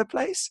over the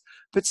place,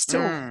 but still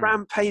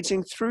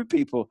rampaging through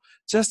people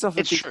just off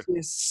of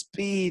his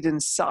speed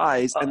and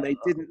size, and they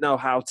didn't know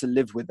how to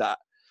live with that.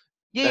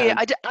 Yeah,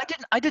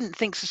 I didn't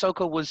think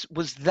Sissoko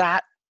was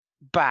that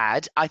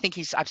bad. I think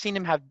I've seen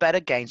him have better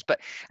games,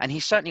 and he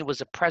certainly was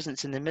a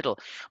presence in the middle.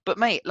 But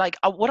mate,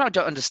 what I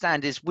don't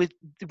understand is with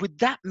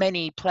that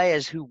many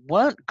players who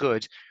weren't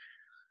good.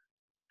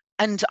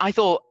 And I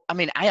thought, I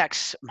mean,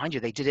 Ajax, mind you,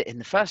 they did it in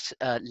the first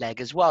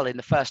leg as well. In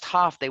the first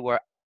half, they were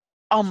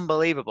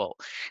unbelievable.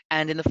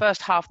 And in the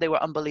first half, they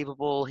were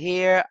unbelievable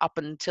here up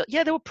until,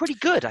 they were pretty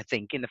good, I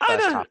think, in the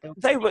first half.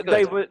 They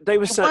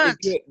were certainly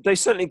good. They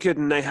certainly good,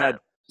 and they had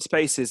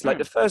spaces.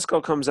 The first goal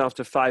comes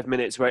after 5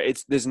 minutes where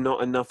there's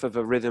not enough of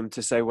a rhythm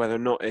to say whether or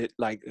not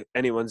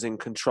anyone's in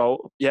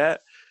control yet.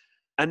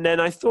 And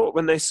then I thought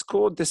when they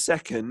scored the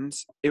second,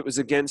 it was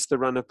against the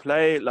run of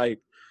play,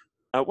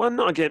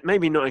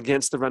 maybe not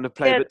against the run of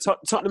play, but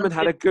Tottenham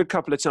had a good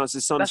couple of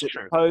chances. Son's hit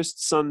the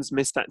post, Son's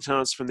missed that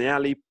chance from the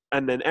alley,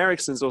 and then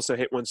Eriksen's also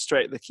hit one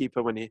straight at the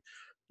keeper when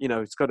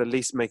it's got to at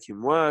least make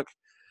him work.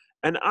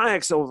 And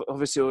Ajax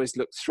obviously always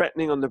looked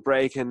threatening on the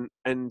break, and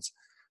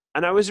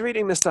I was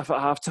reading the stuff at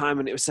halftime,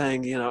 and it was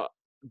saying,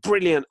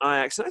 brilliant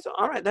Ajax, and I thought,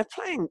 all right,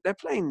 they're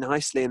playing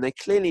nicely, and they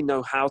clearly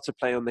know how to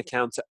play on the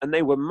counter, and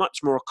they were much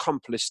more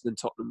accomplished than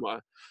Tottenham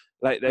were.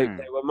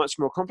 They were much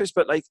more accomplished,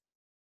 but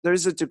there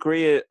is a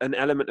degree, an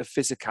element of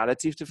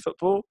physicality to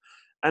football,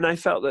 and I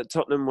felt that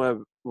Tottenham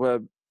were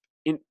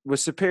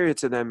superior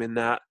to them in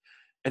that.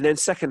 And then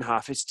second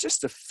half, it's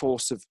just a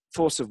force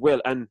of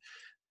will. And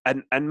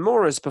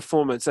Moura's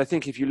performance, I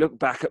think, if you look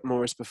back at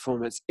Moura's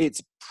performance,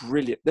 it's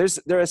brilliant.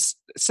 There are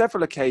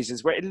several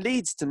occasions where it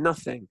leads to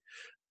nothing,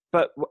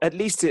 but at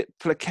least it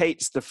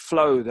placates the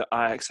flow that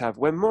Ajax have.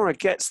 When Moura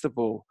gets the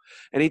ball,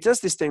 and he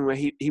does this thing where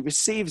he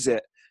receives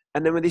it,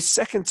 and then with his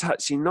second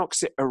touch, he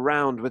knocks it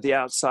around with the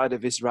outside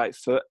of his right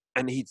foot,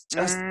 and he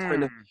just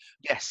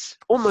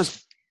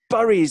almost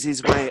buries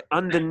his way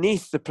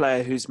underneath the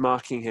player who's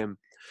marking him.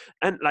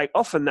 And like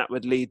often that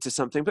would lead to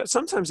something, but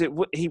sometimes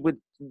he would,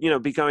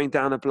 be going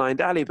down a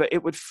blind alley, but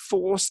it would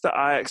force the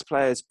Ajax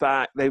players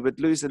back. They would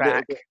lose a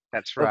little bit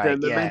That's of their right.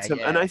 momentum.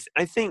 Yeah. And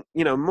I think,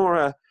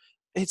 Mora,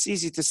 it's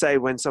easy to say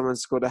when someone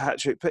scored a hat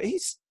trick, but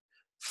he's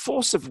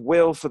force of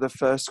will for the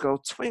first goal,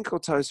 twinkle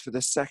toes for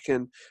the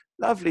second,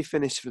 lovely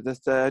finish for the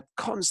third,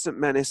 constant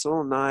menace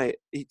all night.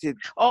 He did.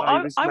 Oh,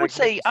 He was I would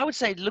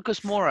magnificent. say Lucas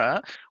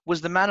Moura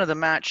was the man of the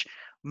match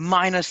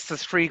minus the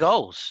 3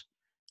 goals.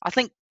 I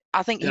think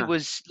he Yeah.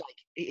 was like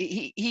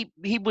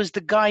he was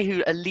the guy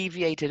who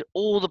alleviated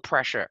all the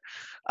pressure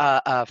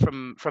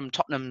from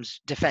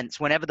Tottenham's defense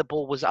whenever the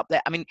ball was up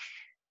there. I mean,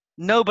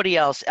 nobody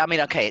else. I mean,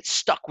 okay, it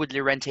stuck with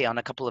Llorente on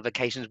a couple of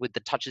occasions with the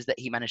touches that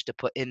he managed to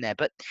put in there,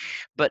 but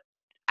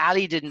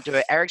Ali didn't do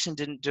it. Eriksen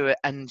didn't do it,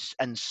 and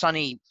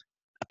Sonny,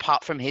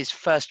 apart from his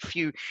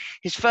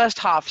first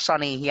half,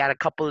 Sonny, he had a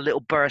couple of little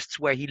bursts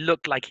where he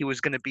looked like he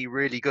was going to be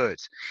really good,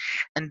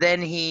 and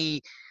then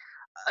he.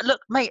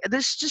 Look, mate,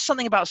 there's just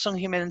something about Son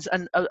Heung-min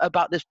and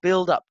about this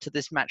build-up to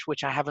this match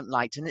which I haven't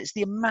liked, and it's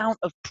the amount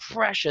of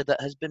pressure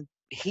that has been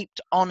heaped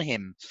on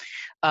him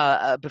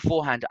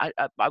beforehand.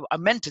 I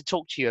meant to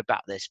talk to you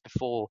about this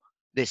before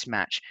this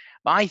match,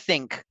 but I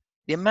think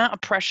the amount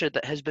of pressure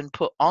that has been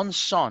put on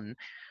Son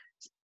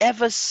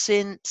ever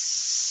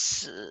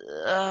since,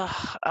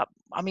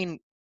 I mean,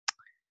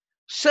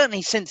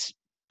 certainly since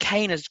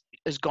Kane has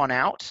gone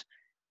out,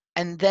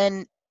 and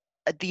then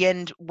at the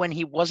end when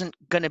he wasn't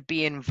going to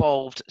be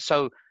involved.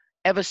 So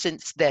ever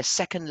since their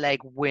second leg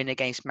win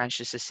against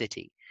Manchester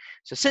City.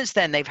 So since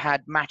then they've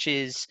had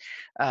matches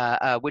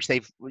which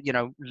they've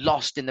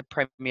lost in the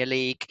Premier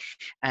League,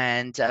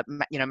 and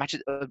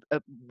matches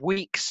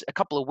a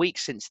couple of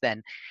weeks since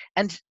then,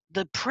 and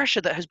the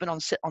pressure that has been on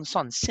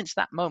Son since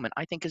that moment,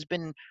 I think, has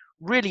been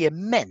really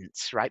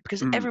immense, right?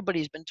 Because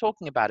everybody's been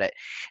talking about it,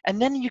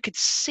 and then you could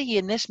see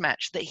in this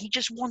match that he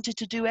just wanted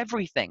to do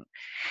everything,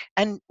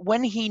 and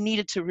when he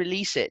needed to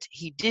release it,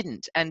 he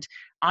didn't. And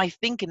I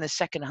think in the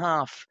second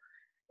half,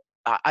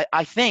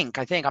 I think,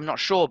 I'm not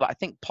sure, but I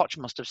think Poch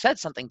must have said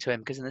something to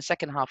him, because in the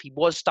second half he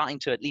was starting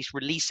to at least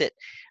release it,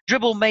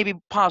 dribble maybe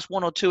past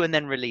one or two and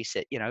then release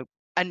it,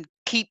 and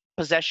keep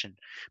possession.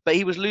 But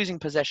he was losing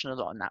possession a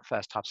lot in that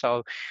first half.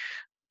 So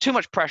too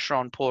much pressure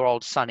on poor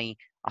old Sonny.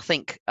 I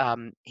think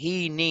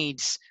he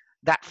needs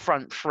that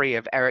front three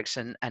of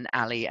Eriksen and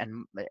Ali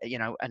and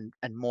and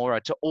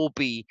Moura to all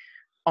be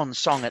on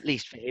song, at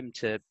least for him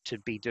to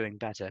be doing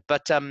better.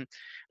 But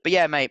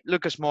yeah, mate,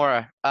 Lucas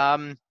Moura.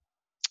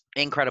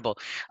 Incredible,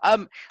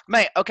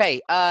 mate. Okay,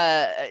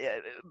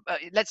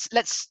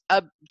 let's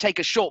take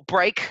a short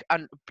break,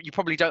 and you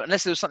probably don't,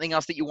 unless there was something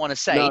else that you want to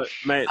say. No,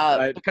 mate.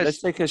 Because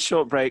let's take a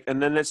short break, and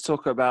then let's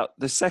talk about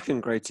the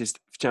second greatest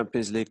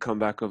Champions League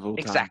comeback of all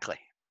time.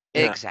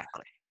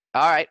 Exactly.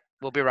 All right,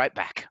 we'll be right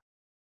back.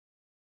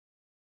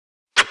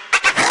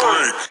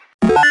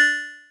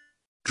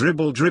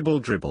 Dribble, dribble,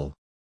 dribble.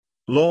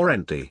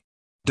 Llorente.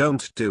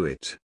 Don't do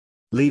it.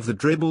 Leave the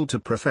dribble to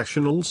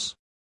professionals.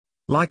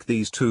 Like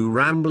these two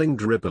rambling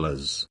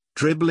dribblers,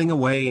 dribbling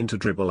away into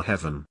dribble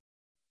heaven.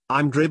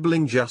 I'm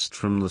dribbling just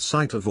from the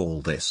sight of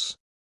all this.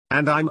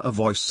 And I'm a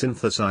voice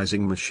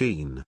synthesizing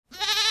machine.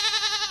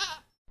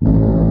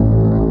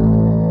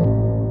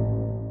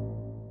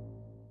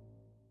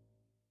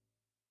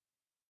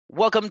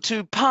 Welcome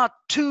to part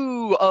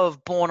 2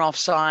 of Born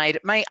Offside.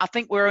 Mate, I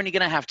think we're only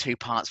going to have 2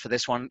 parts for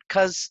this one,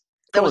 because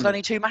there was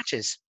only 2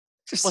 matches,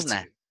 wasn't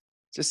there?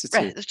 Just a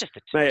two. It's just a,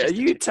 mate, just are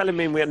you telling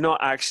me we're not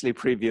actually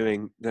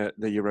previewing the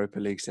Europa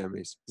League semis?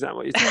 Is that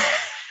what you're saying?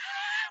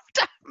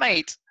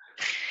 Mate,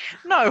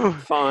 no.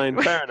 Fine,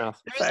 fair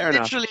enough. There's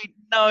literally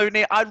no.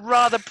 I'd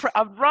rather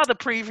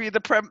preview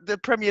the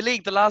Premier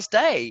League the last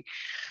day.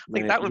 I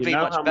think that would be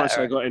much better. You know how much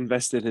I got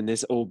invested in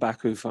this all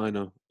Baku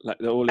final, like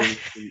the all in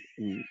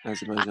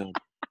Azerbaijan.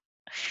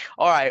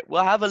 All right,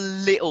 we'll have a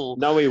little.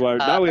 No, we won't.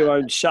 No, we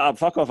won't. Shut up.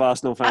 Fuck off,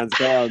 Arsenal fans.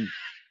 Go on.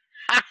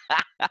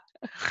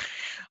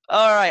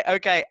 All right,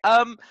 okay.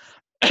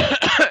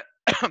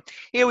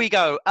 Here we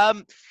go.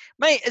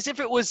 Mate, as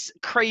if it was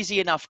crazy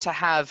enough to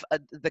have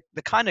the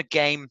kind of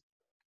game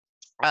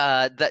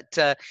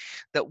that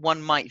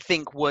one might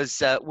think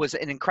was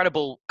an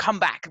incredible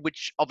comeback,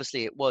 which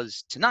obviously it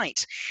was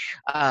tonight.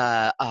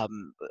 There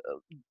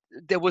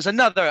was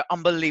another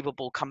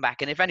unbelievable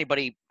comeback, and if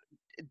anybody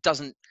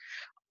doesn't.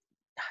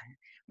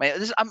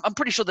 I'm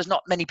pretty sure there's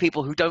not many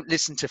people who don't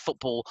listen to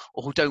football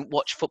or who don't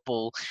watch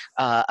football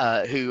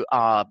who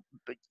are,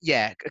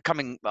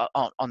 coming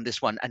on this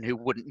one and who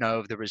wouldn't know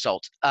of the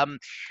result.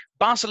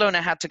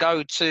 Barcelona had to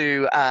go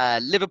to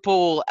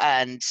Liverpool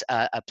and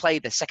play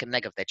the second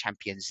leg of their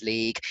Champions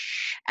League,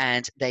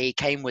 and they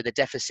came with a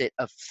deficit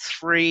of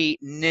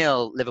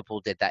 3-0.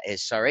 Liverpool did, that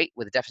is, sorry,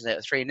 with a deficit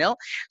of 3-0.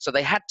 So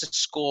they had to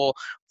score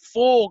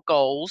 4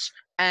 goals.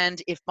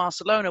 And if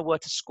Barcelona were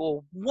to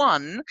score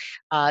 1,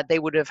 they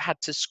would have had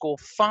to score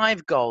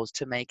 5 goals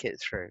to make it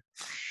through.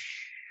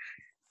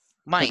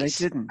 Mate, but they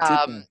didn't, did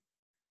they?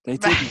 They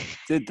didn't,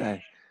 did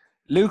they?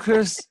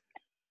 Luis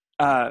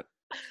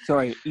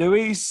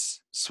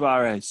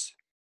Suarez,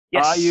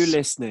 yes. Are you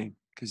listening?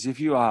 Because if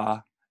you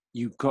are,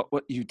 you got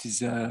what you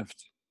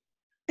deserved.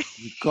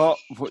 You got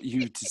what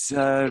you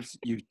deserved,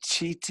 you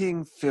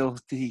cheating,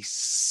 filthy,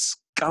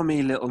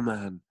 scummy little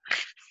man.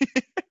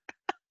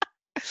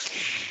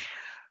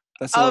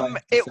 That's all I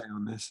have to say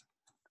on this.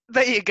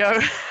 There you go.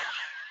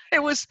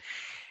 It was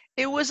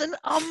an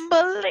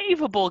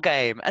unbelievable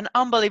game. An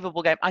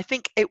unbelievable game. I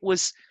think it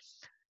was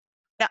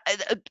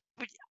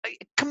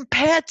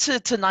compared to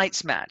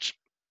tonight's match.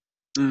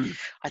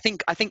 I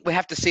think we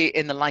have to see it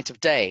in the light of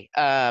day,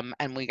 and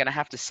we're going to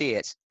have to see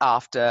it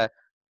after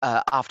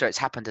it's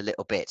happened a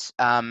little bit,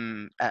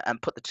 and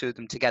put the two of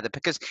them together,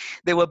 because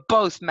they were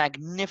both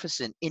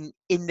magnificent in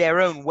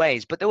their own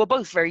ways, but they were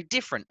both very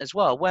different as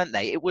well, weren't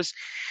they? It was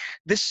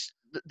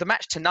the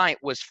match tonight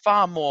was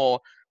far more.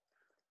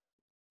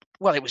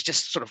 Well, it was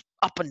just sort of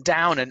up and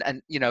down,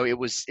 and you know, it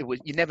was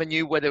you never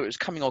knew whether it was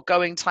coming or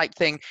going type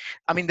thing.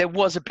 I mean, there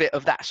was a bit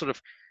of that sort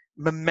of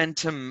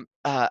momentum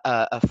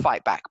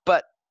fight back,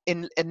 but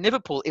in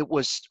Liverpool, it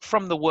was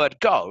from the word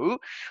go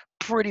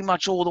pretty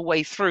much all the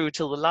way through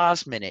till the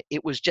last minute.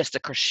 It was just a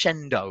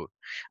crescendo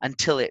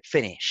until it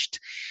finished.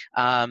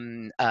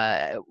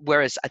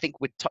 Whereas I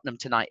think with Tottenham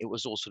tonight, it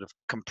was all sort of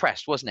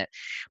compressed, wasn't it?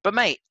 But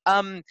mate,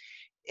 an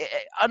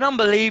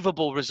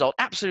unbelievable result,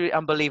 absolutely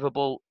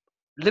unbelievable.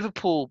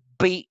 Liverpool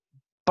beat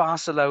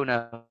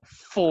Barcelona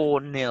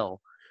 4-0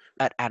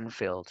 at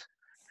Anfield.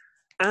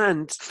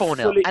 And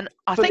 4-0. And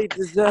I think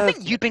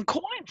you've been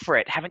calling for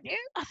it, haven't you?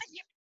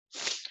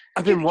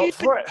 I've been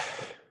for it?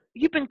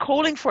 You've been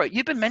calling for it.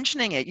 You've been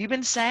mentioning it. You've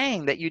been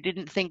saying that you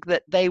didn't think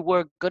that they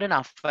were good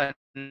enough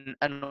and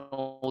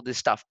all this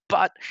stuff.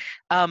 But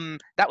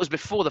that was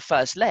before the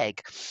first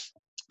leg.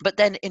 But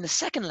then in the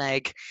second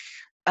leg,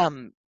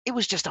 it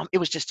was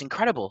just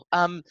incredible.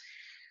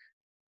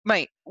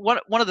 Mate,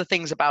 one of the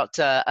things about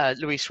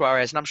Luis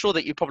Suarez, and I'm sure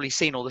that you've probably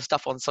seen all the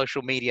stuff on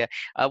social media,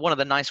 one of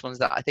the nice ones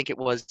that I think it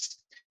was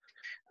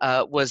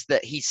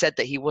that he said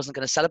that he wasn't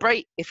going to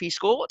celebrate if he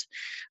scored.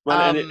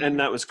 Well, and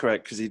that was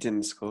correct, because he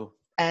didn't score.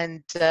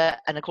 And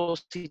of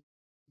course he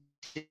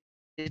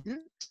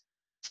didn't.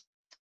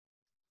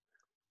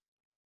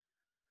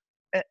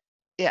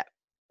 Yeah.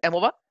 And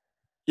what?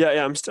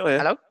 Yeah, I'm still here.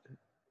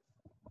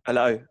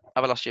 Hello?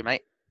 Have I lost you,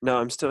 mate? No,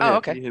 I'm still here. Oh,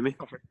 okay. Can you hear me?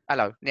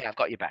 Hello. Yeah, I've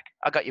got you back.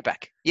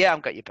 Yeah,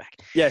 I've got you back.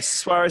 Yes,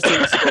 Suarez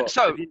didn't score.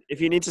 So, if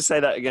you need to say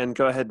that again,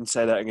 go ahead and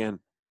say that again.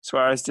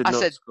 Suarez did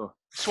not score.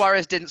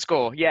 Suarez didn't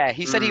score. Yeah,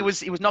 he said he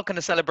was not going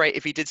to celebrate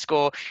if he did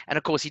score, and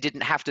of course he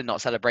didn't have to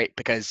not celebrate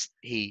because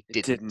he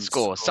didn't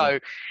score. So,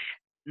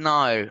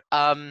 no.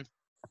 I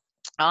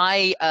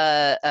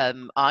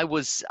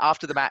was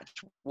after the match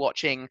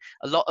watching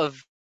a lot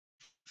of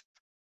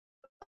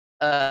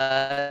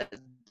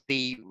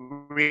the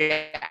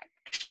reaction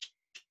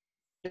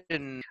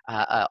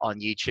on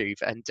YouTube,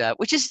 and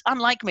which is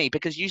unlike me,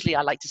 because usually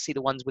I like to see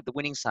the ones with the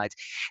winning side,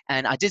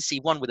 and I did see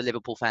one with the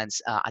Liverpool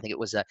fans. I think it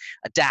was a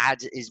dad,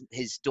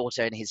 his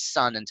daughter, and his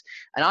son, and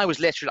I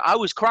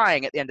was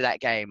crying at the end of that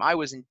game. I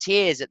was in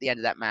tears at the end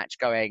of that match,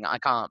 going, I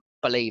can't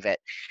believe it,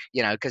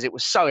 you know, because it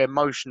was so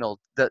emotional,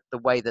 the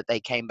way that they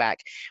came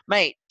back.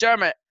 Mate,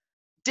 Divock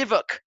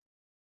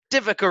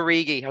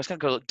Origi. I was going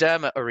to call it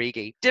Dermot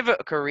Origi.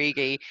 Divock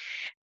Origi.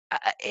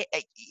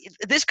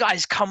 This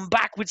guy's come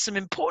back with some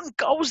important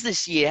goals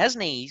this year,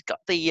 hasn't he? He's got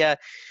the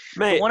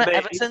one at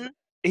Everton.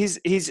 He's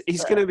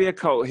going to be a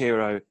cult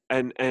hero,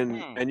 and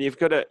you've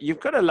got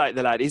to like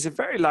the lad. He's a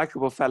very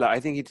likable fella. I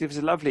think he gives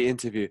a lovely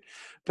interview.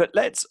 But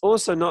let's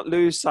also not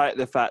lose sight of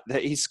the fact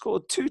that he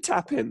scored 2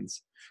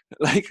 tap-ins.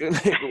 Like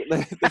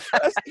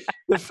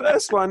the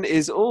first one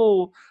is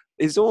all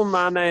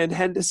Mane and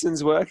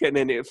Henderson's work, and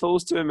then it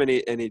falls to him, and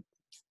he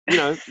you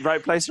know,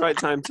 right place, right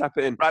time, tap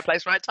it in. Right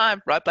place, right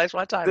time. Right place,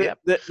 right time.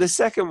 The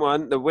second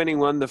one, the winning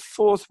one, the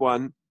fourth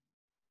one,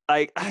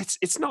 like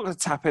it's not going to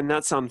tap in.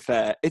 That's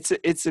unfair.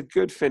 It's a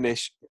good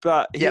finish,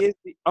 but he is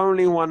the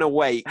only one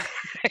awake.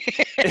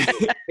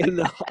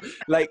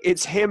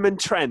 It's him and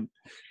Trent.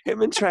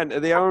 Him and Trent are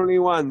the only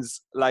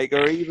ones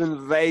are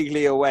even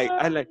vaguely awake.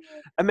 I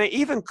mean,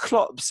 even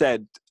Klopp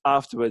said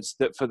afterwards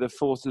that for the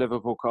fourth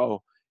Liverpool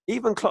goal,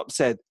 even Klopp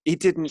said he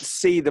didn't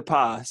see the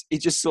pass; he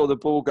just saw the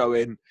ball go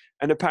in.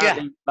 And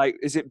apparently,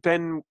 is it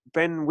Ben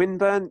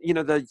Woodburn? You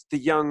know, the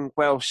young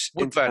Welsh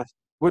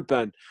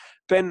Woodburn.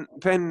 Ben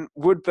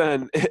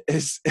Woodburn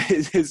has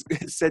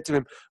said to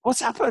him, "What's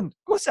happened?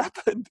 What's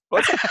happened?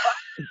 What's happened?"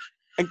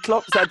 And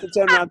Klopp's had to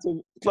turn around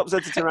to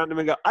him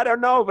and go, "I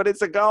don't know, but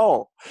it's a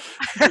goal."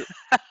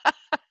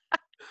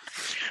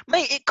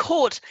 Mate, it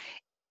caught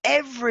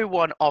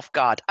everyone off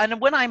guard. And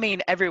when I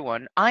mean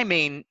everyone, I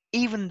mean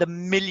even the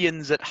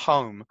millions at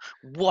home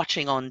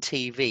watching on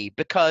TV,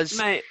 because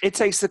mate, it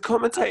takes the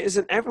commentators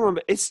and everyone,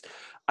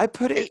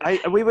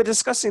 but we were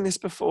discussing this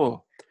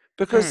before,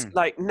 because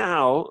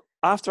now,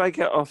 after I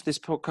get off this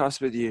podcast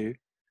with you,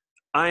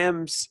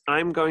 I'm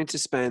going to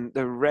spend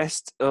the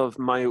rest of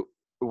my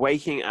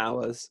waking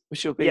hours,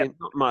 which will be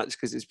not much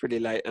because it's pretty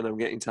late and I'm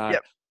getting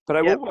tired. but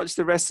I Yep. will watch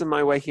the rest of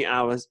my waking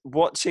hours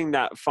watching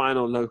that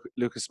final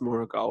Lucas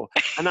Moura goal,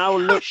 and I will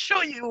I'm look.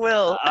 sure you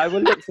will. I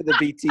will look for the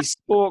BT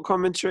Sport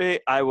commentary.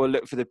 I will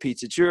look for the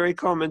Peter Drury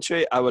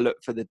commentary. I will look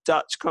for the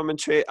Dutch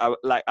commentary.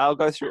 I'll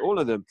go through all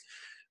of them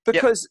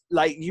because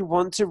like you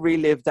want to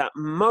relive that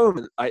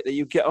moment, like that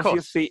you get off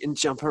your feet and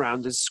jump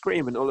around and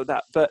scream and all of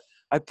that. But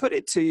I put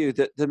it to you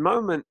that the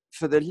moment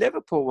for the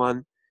Liverpool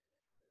one,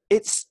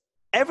 it's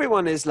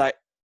everyone is like,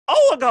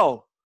 oh, a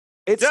goal.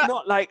 It's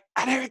not like,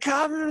 and here it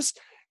comes.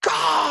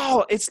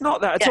 Goal! It's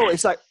not that at all.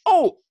 It's like,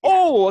 a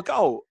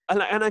goal.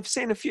 And I've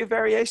seen a few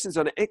variations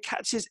on it. It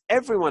catches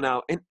everyone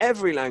out in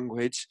every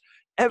language.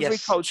 Every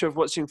culture of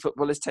watching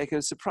football is taken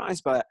as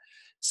surprised by it.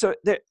 So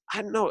there,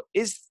 I don't know,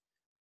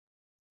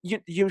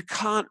 you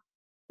can't,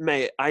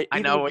 mate. I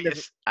know.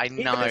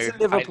 Even as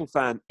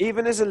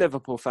a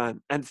Liverpool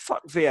fan, and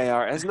fuck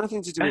VAR, it has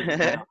nothing to do with it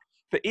now.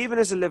 But even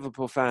as a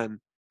Liverpool fan,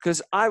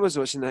 because I was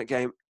watching that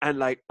game and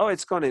like, oh,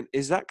 it's gone in.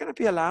 Is that going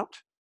to be allowed?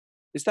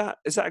 Is that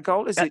a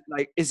goal? Has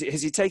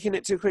he taken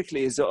it too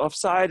quickly? Is it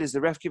offside? Is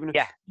the ref giving it?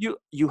 Yeah.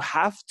 You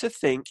have to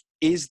think,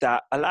 is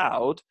that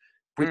allowed?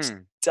 Which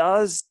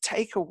does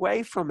take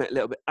away from it a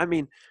little bit. I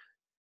mean,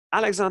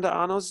 Alexander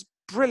Arnold's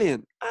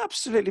brilliant,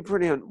 absolutely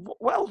brilliant.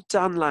 Well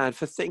done, lad,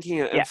 for thinking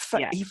it.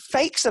 He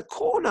fakes a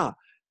corner.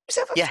 Who's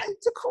ever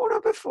faked a corner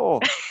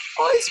before?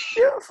 Oh, it's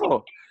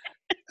beautiful.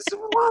 It's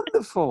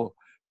wonderful.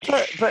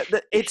 But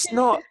it's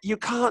not. You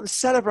can't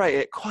celebrate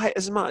it quite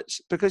as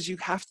much because you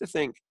have to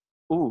think,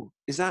 "Ooh,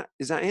 is that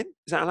in? Is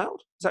that allowed?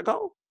 Is that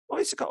goal? Oh,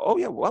 it's a goal. Oh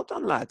yeah, well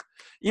done, lad."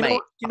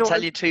 I'll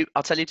tell you two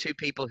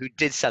people who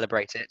did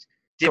celebrate it: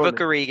 Divock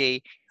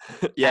Origi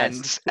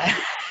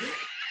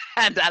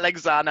and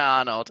Alexander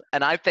Arnold.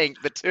 And I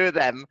think the two of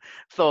them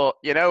thought,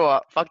 you know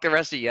what, fuck the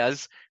rest of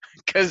yous,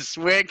 because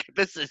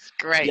this is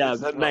great. Yeah,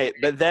 but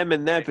them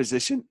in their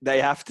position,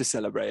 they have to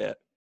celebrate it.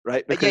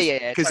 Right? Because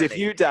totally. If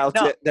you doubt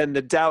it, then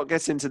the doubt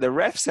gets into the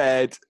ref's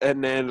head,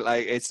 and then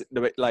like it's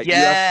like you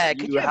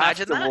have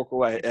to walk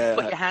away.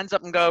 Put your hands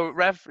up and go,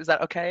 ref, is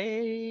that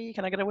okay?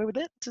 Can I get away with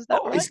it? Is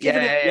that right? He's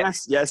giving it.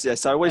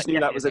 Yes. I always knew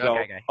that was a goal.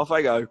 Okay. Off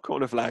I go,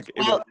 corner flag.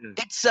 Well,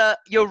 it's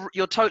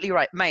you're totally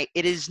right, mate.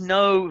 It is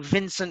no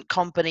Vincent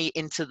Kompany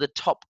into the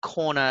top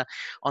corner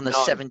on the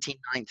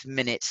 79th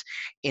minute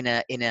in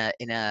a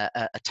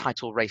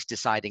title race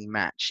deciding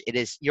match. It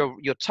is.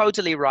 You're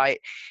totally right.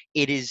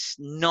 It is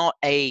not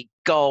a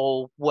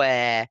goal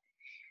where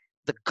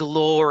the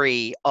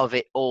glory of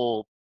it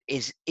all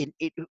is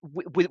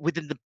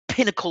within the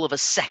pinnacle of a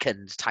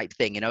second type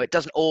thing. You know, it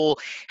doesn't all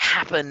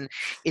happen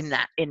in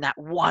that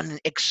one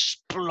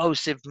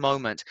explosive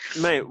moment.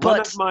 Mate,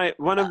 one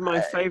of my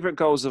favorite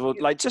goals of all,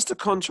 like, just to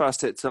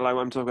contrast it to like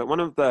what I'm talking about,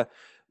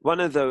 one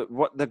of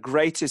the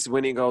greatest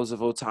winning goals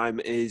of all time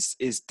is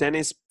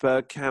Dennis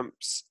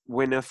Bergkamp's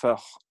winner for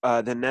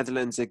the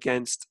Netherlands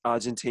against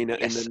Argentina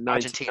in the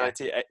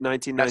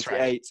 1998.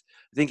 Right.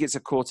 I think it's a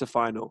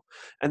quarterfinal,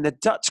 and the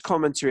Dutch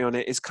commentary on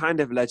it is kind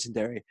of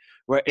legendary,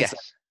 where it's like,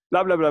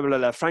 blah blah blah blah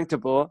blah. Frank de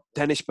Boer,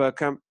 Dennis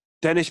Bergkamp.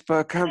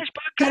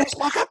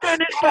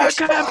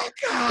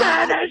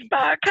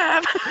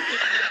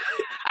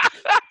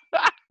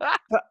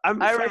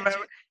 I remember.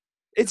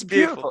 It's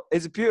beautiful.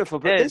 It's beautiful.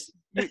 But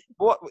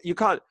you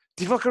can't.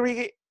 Divock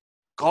Origi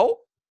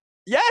goal?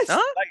 Yes.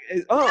 Huh?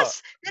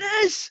 Yes, it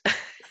is.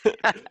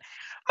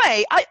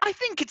 Mate, I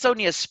think it's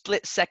only a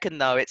split second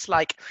though. It's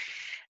like,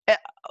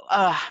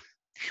 I'll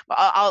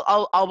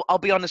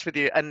be honest with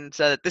you, and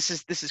this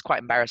is quite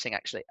embarrassing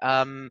actually.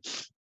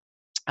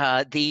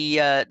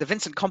 The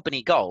Vincent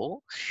Kompany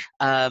goal,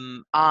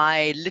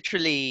 I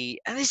literally,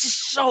 and this is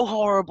so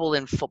horrible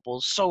in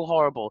football, so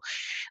horrible.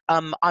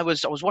 I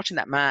was watching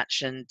that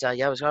match, and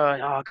I was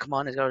going, oh come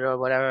on, let's go,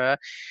 whatever.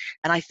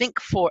 And I think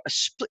for a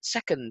split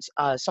second,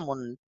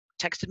 someone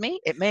texted me.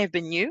 It may have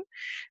been you,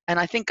 and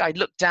I think I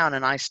looked down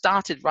and I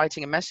started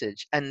writing a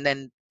message, and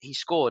then he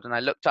scored, and I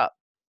looked up.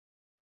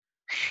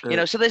 You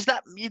know, so there's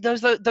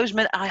those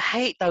minutes. I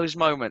hate those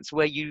moments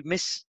where you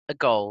miss a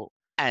goal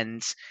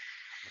and.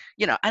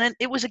 You know, and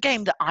it was a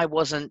game that I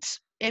wasn't.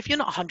 If you're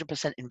not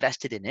 100%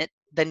 invested in it,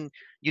 then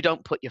you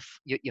don't put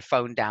your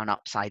phone down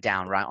upside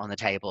down right on the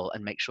table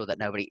and make sure that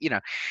nobody, you know,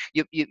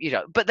 you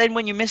know. But then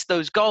when you miss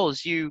those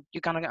goals, you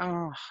kind of go,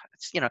 oh,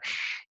 it's, you know,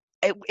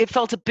 it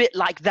felt a bit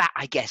like that,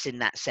 I guess, in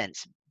that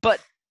sense. But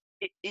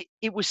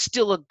it was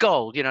still a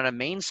goal, you know what I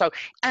mean? So,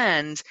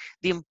 and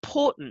the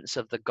importance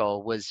of the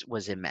goal was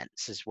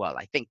immense as well.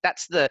 I think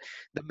that's the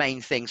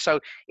main thing. So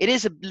it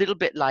is a little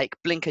bit like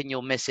blink and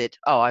you'll miss it.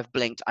 Oh, I've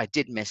blinked, I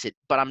did miss it,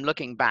 but I'm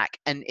looking back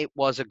and it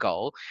was a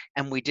goal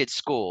and we did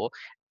score.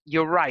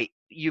 You're right.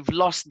 You've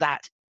lost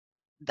that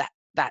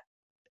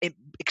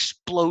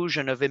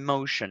explosion of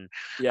emotion.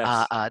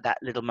 Yes. That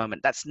little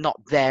moment that's not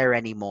there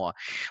anymore.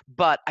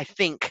 But I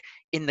think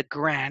in the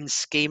grand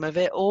scheme of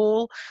it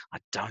all, I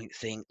don't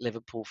think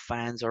Liverpool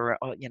fans are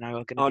going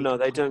to. Oh no,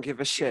 they don't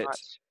give a shit.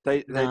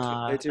 They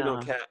do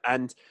not care.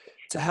 And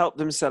to help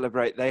them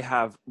celebrate, they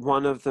have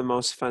one of the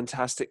most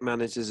fantastic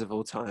managers of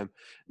all time.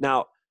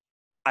 Now,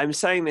 I'm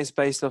saying this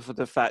based off of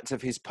the fact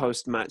of his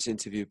post-match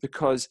interview,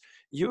 because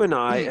you and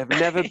I have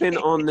never been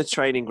on the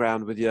training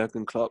ground with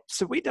Jurgen Klopp,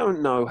 so we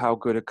don't know how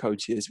good a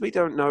coach he is. We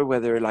don't know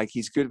whether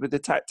he's good with the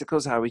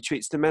tacticals, how he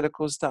treats the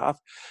medical staff,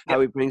 how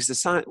he brings the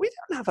science. We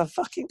don't have a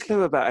fucking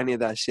clue about any of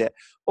that shit.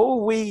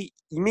 All me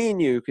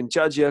and you can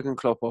judge Jurgen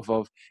Klopp off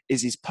of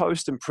is his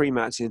post and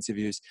pre-match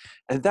interviews.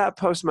 And that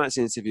post-match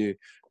interview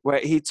where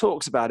he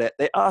talks about it,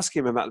 they ask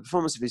him about the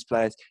performance of his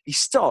players, he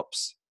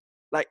stops.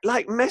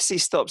 Like Messi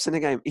stops in a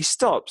game. He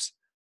stops,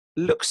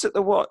 looks at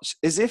the watch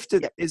as if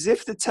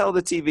to tell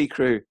the TV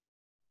crew,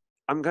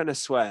 I'm going to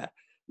swear.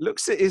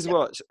 Looks at his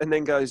watch and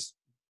then goes,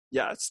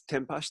 yeah, it's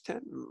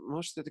 10:10.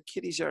 Most of the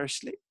kiddies are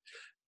asleep.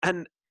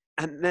 And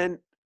then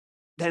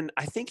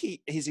I think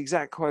his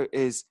exact quote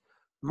is,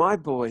 my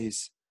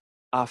boys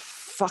are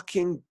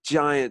fucking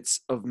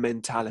giants of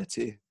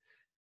mentality.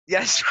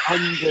 Yes.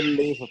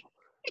 Unbelievable.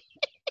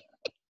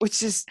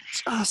 Which is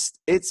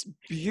it's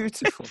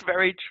beautiful. It's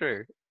very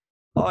true.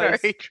 Oh,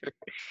 very true.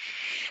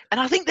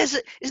 And I think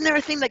isn't there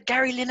a thing that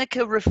Gary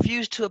Lineker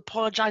refused to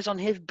apologise on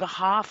his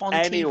behalf on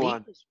TV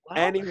as well?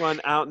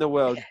 Anyone out in the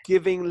world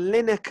giving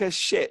Lineker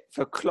shit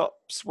for Klopp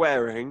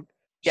swearing,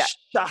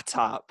 shut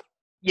up.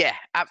 Yeah,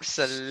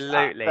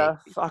 absolutely. Shut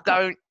the fuck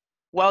up.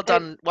 Well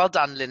done,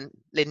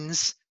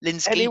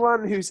 Linsky.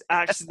 Anyone who's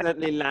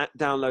accidentally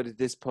downloaded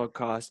this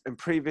podcast and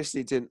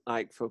previously didn't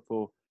like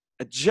football,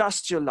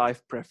 adjust your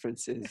life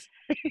preferences.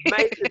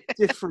 Make a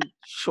different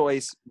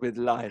choice with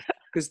life.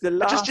 Because the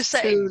last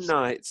two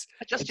nights...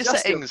 Adjust your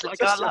settings.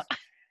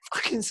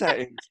 Fucking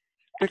settings.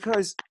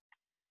 Because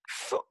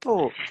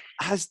football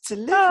has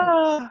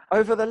delivered,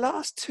 over the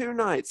last 2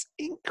 nights,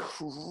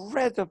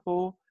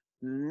 incredible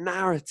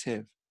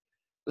narrative.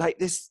 Like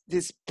this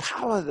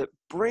power that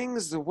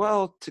brings the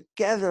world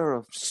together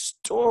of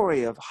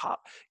story, of heart.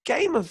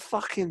 Game of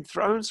fucking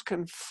Thrones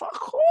can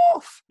fuck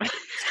off.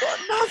 It's got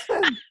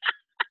nothing.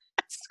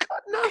 It's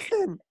got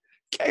nothing.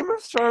 Game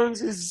of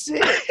Thrones is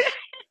it.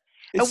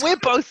 And we're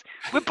both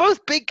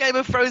big Game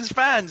of Thrones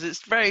fans.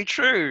 It's very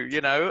true,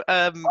 you know.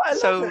 I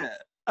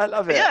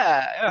love it.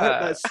 Yeah. I hope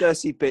that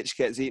Cersei bitch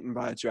gets eaten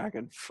by a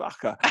dragon.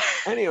 Fuck her.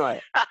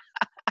 Anyway,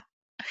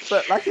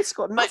 but it's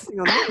got nothing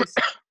on this.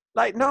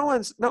 No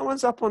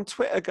one's up on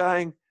Twitter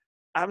going,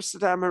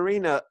 Amsterdam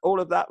Arena,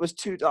 all of that was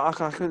too dark.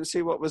 I couldn't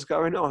see what was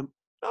going on.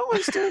 No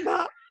one's doing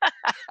that.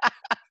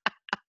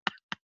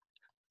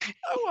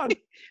 No one.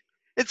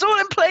 It's all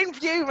in plain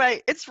view,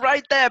 mate. It's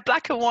right there,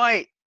 black and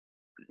white,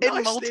 in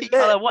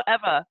multicolour,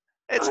 whatever.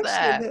 It's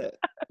there. Lit.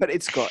 But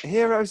it's got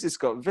heroes, it's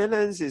got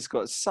villains, it's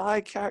got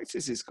side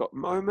characters, it's got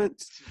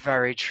moments. It's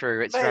very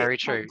true. It's very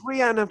true.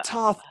 Brienne of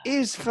Tarth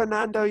is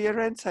Fernando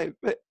Llorente,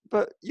 but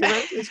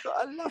Llorente's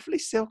got a lovely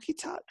silky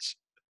touch.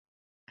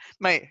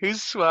 Mate,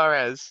 who's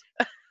Suarez?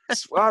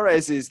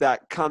 Suarez is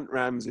that cunt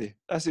Ramsey.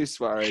 That's who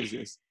Suarez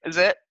is. Is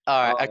it?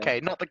 All right,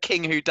 okay. Not the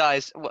king who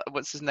dies.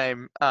 What's his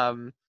name?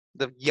 The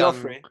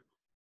young...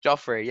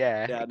 Joffrey,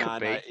 yeah. Yeah,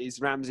 no, he's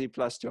Ramsey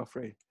plus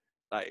Joffrey.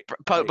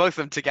 Both of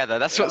them together.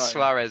 That's what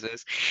Suarez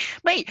is.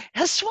 Mate,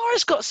 has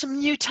Suarez got some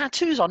new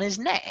tattoos on his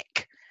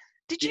neck?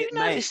 Did you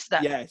notice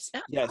that? Yes.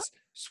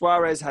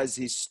 Suarez has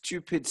his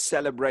stupid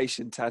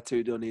celebration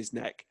tattooed on his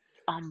neck.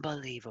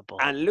 Unbelievable.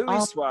 And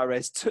Luis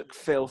Suarez took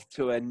filth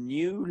to a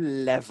new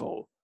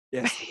level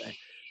yesterday.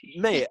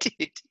 Mate,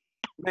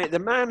 the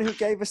man who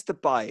gave us the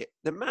bite,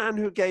 the man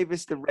who gave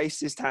us the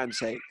racist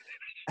handshake,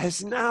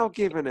 has now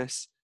given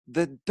us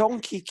the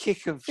donkey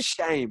kick of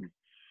shame.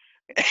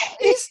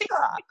 What is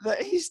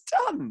that he's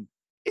done?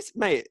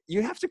 Mate,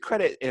 you have to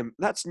credit him.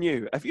 That's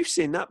new. Have you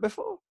seen that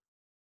before?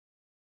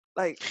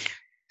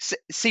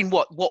 Seen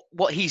what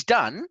he's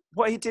done?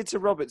 What he did to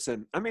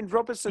Robertson. I mean,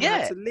 Robertson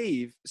had to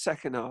leave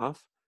second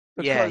half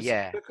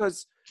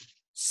because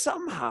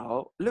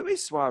somehow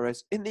Luis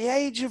Suarez, in the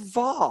age of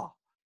VAR,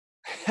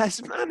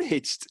 has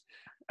managed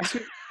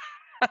to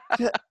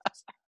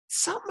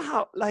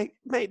somehow,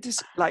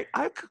 mate,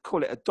 I could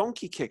call it a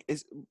donkey kick.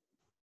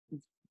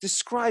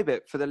 Describe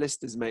it for the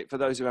listeners, mate, for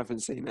those who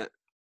haven't seen it.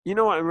 You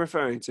know what I'm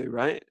referring to,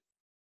 right?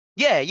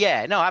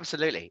 Yeah, no,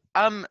 absolutely.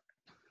 I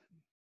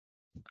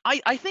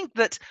think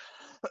that...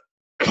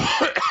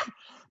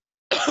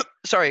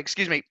 Sorry,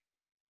 excuse me.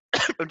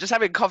 I'm just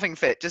having a coughing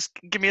fit. Just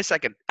give me a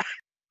second.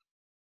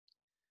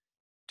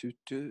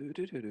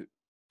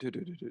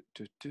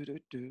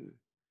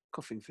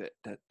 Coughing fit.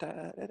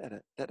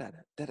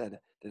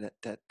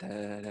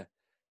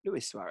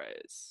 Luis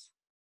Suarez.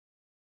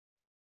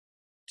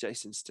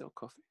 Jason still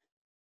coughing.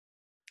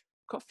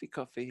 Coffee.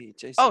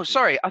 Jason. Oh,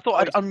 sorry. I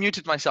thought I'd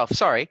unmuted myself.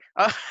 Sorry.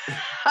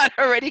 I'd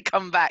already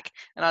come back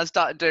and I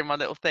started doing my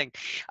little thing.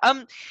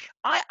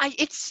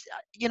 It's,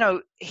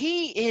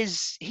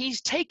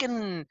 he's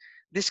taken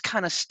this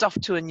kind of stuff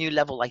to a new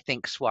level, I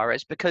think,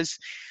 Suarez, because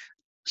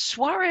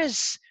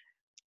Suarez,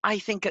 I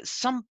think at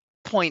some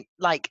point,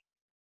 I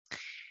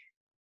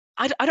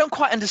don't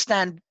quite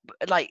understand,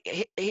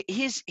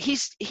 he's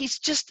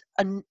just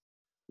a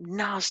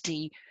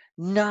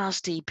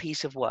nasty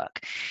piece of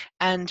work,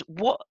 and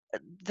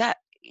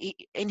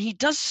he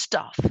does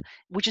stuff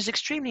which is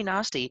extremely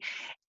nasty,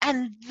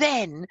 and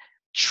then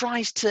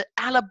tries to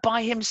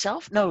alibi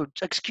himself. No,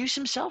 excuse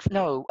himself.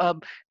 No,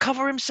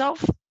 cover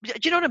himself. Do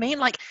you know what I mean?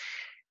 Like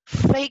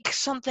fake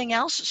something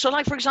else. So,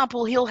 like for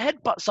example, he'll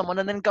headbutt someone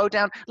and then go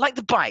down, like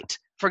the bite.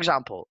 For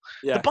example,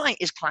 the Yes. bite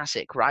is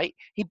classic, right?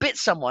 He bit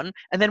someone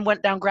and then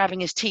went down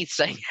grabbing his teeth,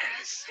 saying,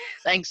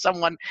 saying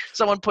someone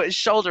put his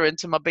shoulder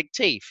into my big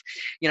teeth,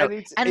 you know.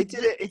 And he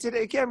did it. He did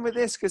it again with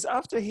this because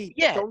after he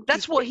Yeah,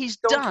 that's what he's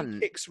donkey done.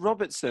 kicks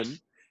Robertson,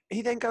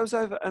 he then goes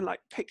over and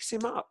like picks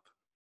him up.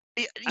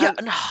 Yeah,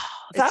 And no,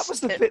 that was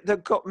the bit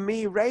that got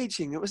me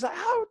raging. It was like,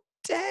 how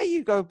dare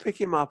you go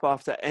pick him up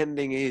after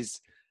ending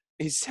his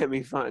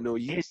semi-final?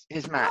 His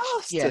match.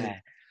 bastard. Yeah,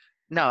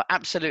 no,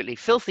 absolutely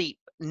filthy,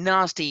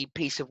 nasty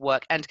piece of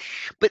work.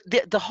 But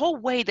the whole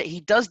way that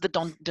he does the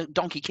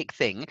donkey kick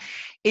thing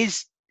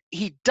is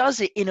he does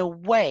it in a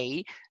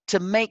way to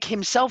make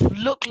himself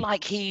look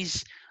like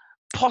he's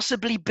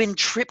possibly been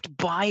tripped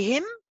by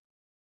him,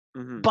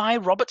 by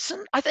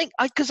Robertson. I think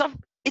because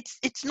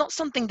it's not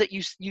something that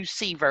you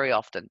see very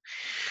often.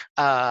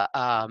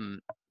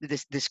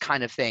 This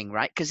kind of thing,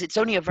 right? Because it's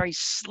only a very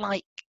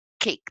slight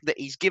kick that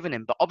he's given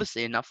him, but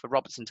obviously enough for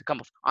Robertson to come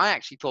off. I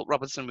actually thought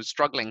Robertson was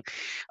struggling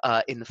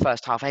in the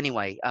first half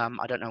anyway.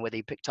 I don't know whether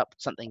he picked up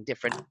something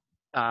different,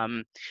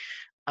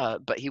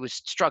 but he was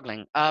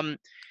struggling. Yeah,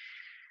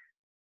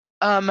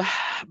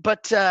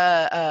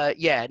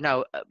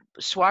 no,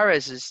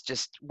 Suarez is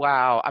just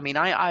wow. I mean,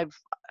 I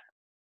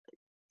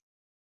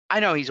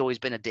know he's always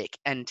been a dick,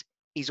 and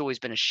he's always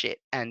been a shit,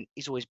 and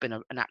he's always been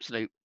an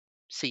absolute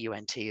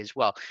cunt as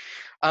well.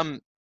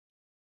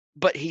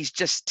 But he's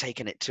just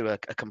taken it to a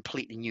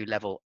completely new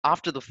level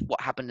after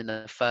what happened in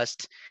the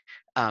first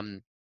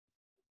leg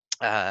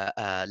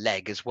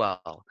as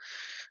well.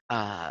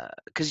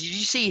 Because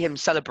you see him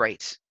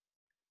celebrate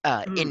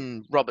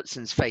in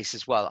Robertson's face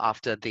as well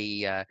after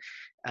the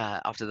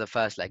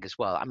first leg as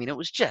well. I mean, it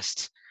was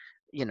just,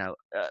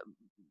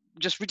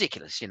 just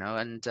ridiculous,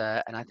 and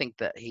I think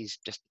that he's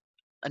just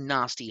a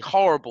nasty,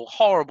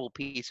 horrible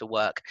piece of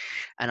work,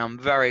 and I'm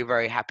very,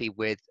 very happy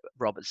with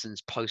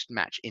Robertson's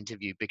post-match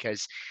interview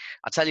because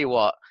I'll tell you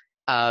what,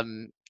 for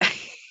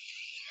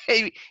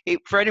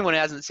anyone who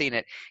hasn't seen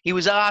it, he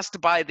was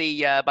asked by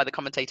the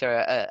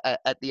commentator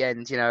at the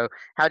end,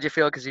 how do you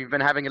feel because you've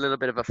been having a little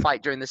bit of a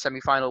fight during the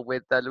semi-final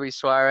with Luis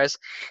Suarez,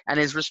 and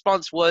his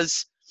response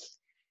was,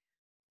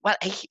 well,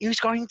 who's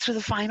going to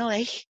the final,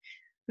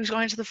 Who's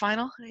going to the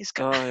final?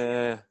 Oh,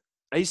 yeah.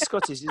 He's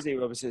Scottish, isn't he,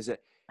 Robertson? Is it?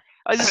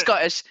 Oh, he's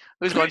Scottish.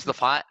 Who's going to the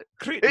final?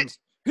 Cretans.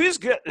 Who's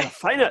getting the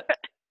final?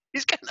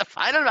 He's getting the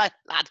final, right,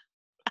 lad?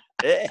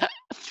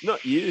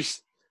 Not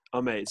used.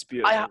 Oh, mate, it's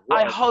beautiful.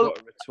 I hope.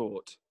 What a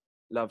retort.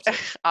 Loved it.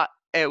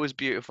 It was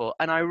beautiful.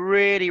 And I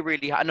really,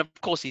 really, and of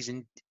course he's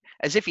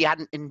as if he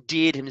hadn't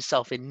endeared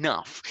himself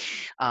enough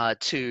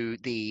to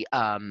the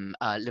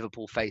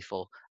Liverpool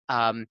faithful.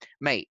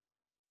 Mate,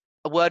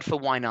 a word for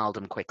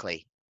Wijnaldum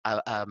quickly.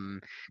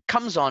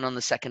 Comes on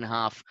the second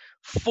half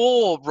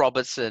for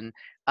Robertson.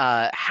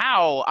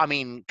 How? I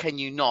mean, can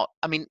you not?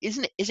 I mean, is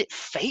it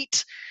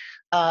fate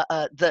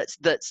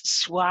that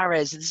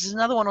Suarez? This is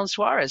another one on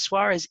Suarez.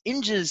 Suarez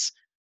injures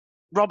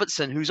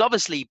Robertson, who's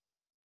obviously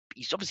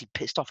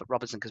pissed off at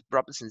Robertson because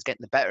Robertson's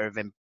getting the better of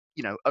him,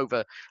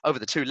 over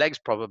the two legs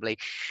probably,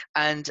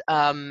 and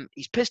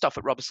he's pissed off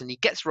at Robertson. He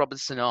gets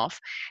Robertson off,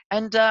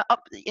 and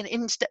up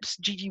in steps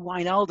Gigi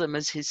Wijnaldum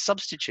as his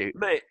substitute.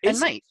 Mate,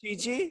 is it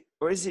Gigi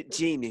or is it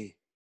Genie?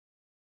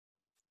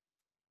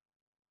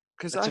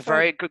 That's a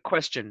very good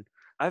question.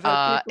 I've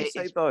had people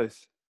say both.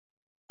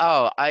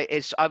 Oh, I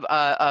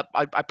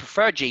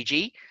prefer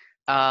Gigi,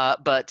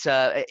 but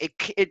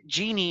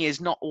Genie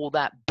is not all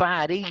that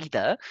bad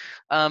either.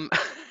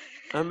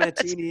 I'm a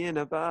genie in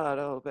a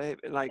bottle,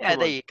 baby. Like, yeah,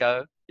 there you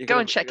go. Go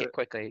and check it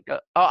quickly.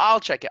 I'll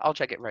check it. I'll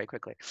check it very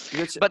quickly.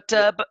 But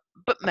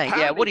mate,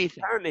 yeah. What do you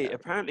think?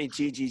 Apparently,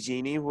 Gigi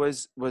Genie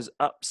was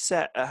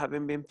upset at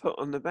having been put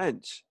on the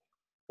bench.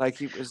 Like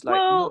he was like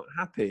not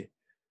happy.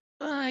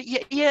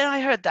 Yeah, I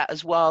heard that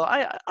as well.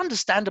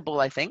 Understandable,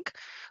 I think.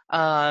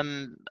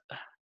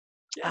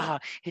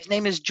 His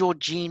name is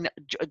Giorgino,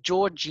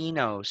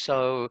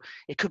 so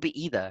it could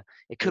be either.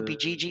 It could be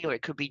Gigi or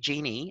it could be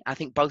Genie. I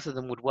think both of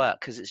them would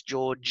work because it's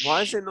George.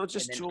 Why is it not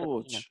just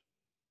George?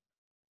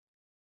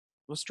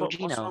 What's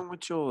wrong with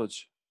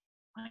George?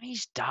 Well,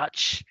 he's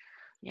Dutch.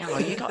 You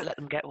got to let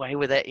them get away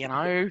with it.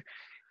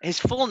 His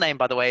full name,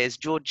 by the way, is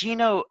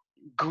Giorgino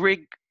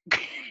Grigion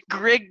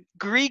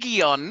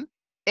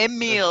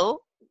Emil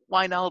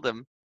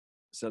Wijnaldum.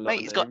 Mate,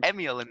 he's got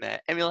Emil in there.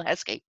 Emil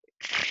Heskey.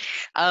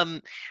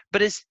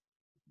 But it's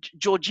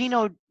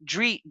Giorgino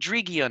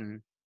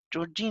Drigion.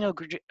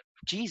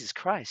 Jesus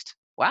Christ.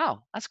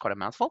 Wow, that's quite a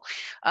mouthful.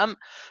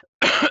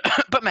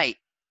 But mate,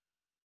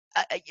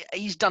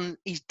 he's done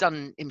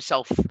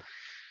himself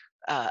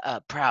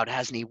proud,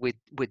 hasn't he? With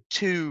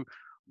two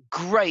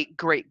great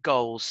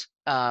goals.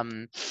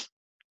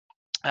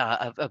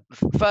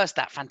 first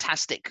that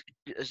fantastic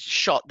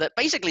shot that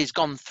basically has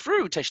gone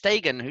through Ter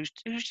Stegen, who's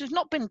just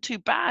not been too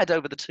bad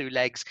over the two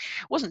legs.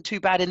 Wasn't too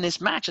bad in this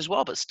match as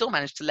well, but still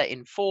managed to let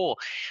in four.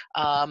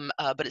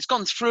 But it's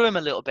gone through him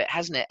a little bit,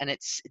 hasn't it? And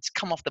it's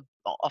come off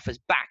his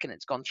back and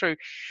it's gone through.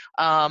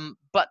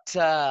 But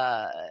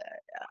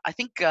I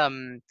think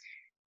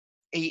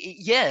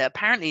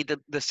apparently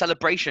the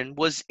celebration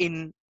was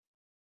in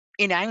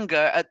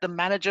anger at the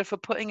manager for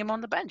putting him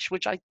on the bench,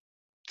 which I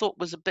thought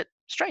was a bit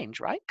strange,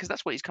 right? Because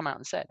that's what he's come out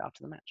and said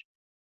after the match.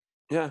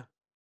 Yeah.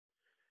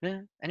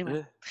 Anyway.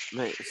 Yeah.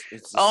 Mate,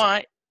 it's all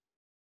right.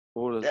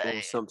 All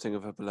something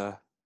of a blur.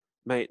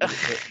 Mate,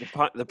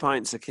 the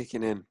pints are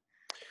kicking in.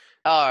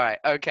 All right.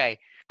 Okay.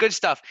 Good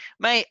stuff,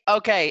 mate.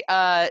 Okay.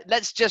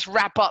 Let's just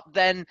wrap up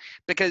then,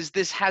 because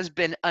this has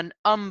been an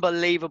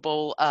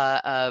unbelievable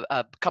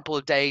couple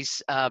of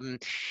days. Why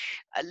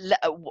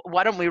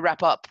don't we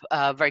wrap up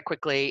very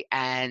quickly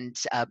and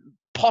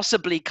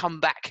possibly come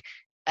back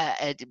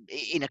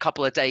in a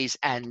couple of days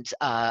and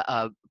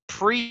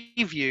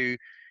preview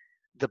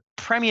the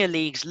Premier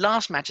League's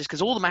last matches,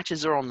 because all the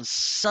matches are on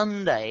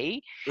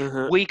Sunday.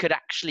 We could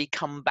actually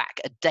come back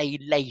a day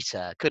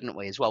later, couldn't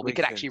we, as well? We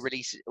could actually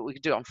release it. We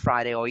could do it on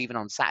Friday or even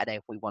on Saturday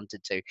if we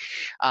wanted to.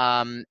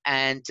 And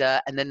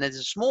then there's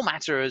a small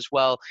matter as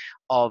well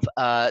of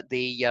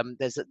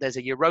there's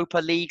a Europa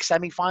League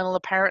semi-final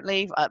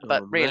apparently,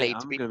 but really,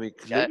 I'm going to be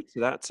glued to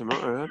that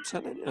tomorrow, I'm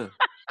telling you.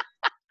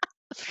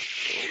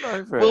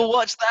 We'll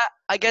watch that.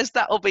 I guess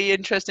that'll be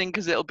interesting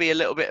because it'll be a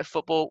little bit of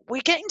football.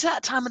 We're getting to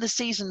that time of the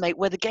season, mate,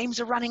 where the games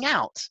are running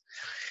out.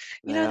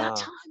 That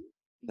time.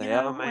 They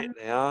are, mate.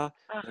 They are.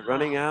 They're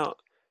running out.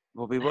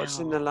 We'll be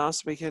watching the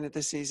last weekend of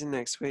the season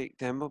next week.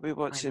 Then we'll be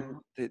watching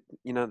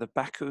the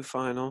Baku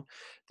final,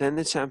 then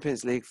the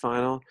Champions League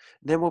final.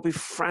 Then we'll be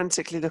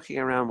frantically looking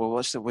around. We'll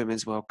watch the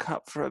Women's World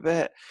Cup for a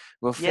bit.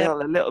 We'll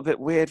feel a little bit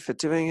weird for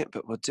doing it,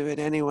 but we'll do it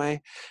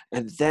anyway.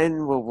 And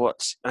then we'll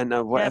watch,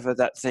 whatever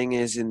that thing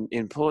is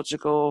in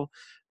Portugal.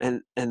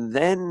 And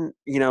then,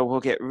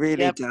 we'll get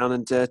really down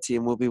and dirty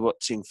and we'll be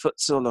watching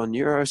futsal on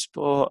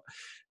Eurosport.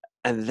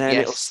 And then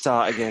it'll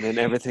start again and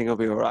everything will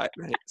be all right,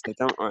 mate. So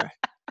don't worry.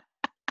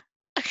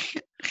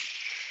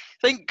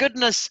 Thank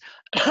goodness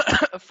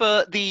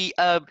for the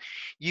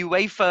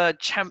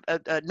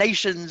UEFA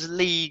Nations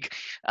League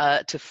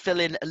to fill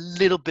in a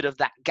little bit of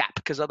that gap,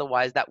 because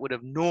otherwise that would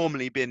have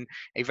normally been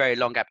a very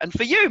long gap. And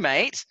for you,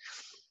 mate,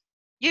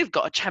 you've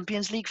got a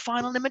Champions League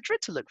final in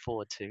Madrid to look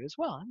forward to as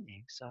well, haven't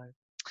you? So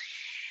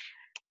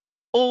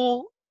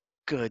all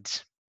good.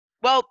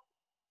 Well,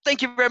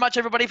 thank you very much,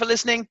 everybody, for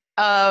listening.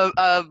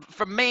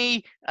 From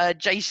me,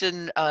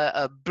 Jason,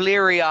 a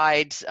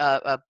bleary-eyed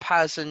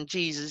person,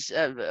 Jesus,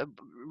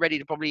 ready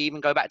to probably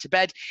even go back to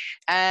bed.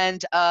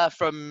 And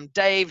from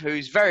Dave,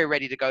 who's very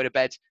ready to go to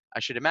bed, I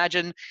should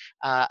imagine.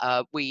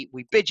 We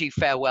bid you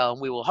farewell,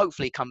 and we will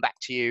hopefully come back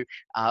to you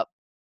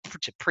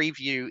to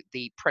preview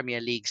the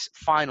Premier League's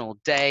final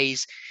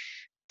days.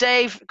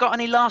 Dave, got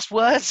any last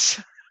words?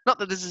 Not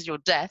that this is your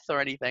death or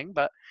anything,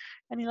 but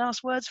any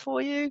last words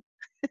for you?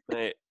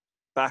 Mate.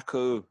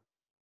 Baku.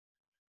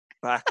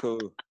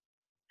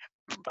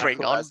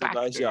 Bring on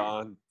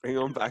Baku. Bring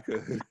on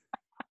Baku.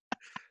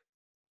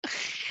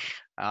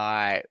 All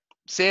right.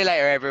 See you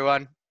later,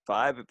 everyone.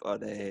 Bye,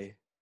 everybody.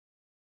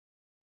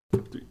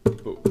 3,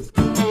 4.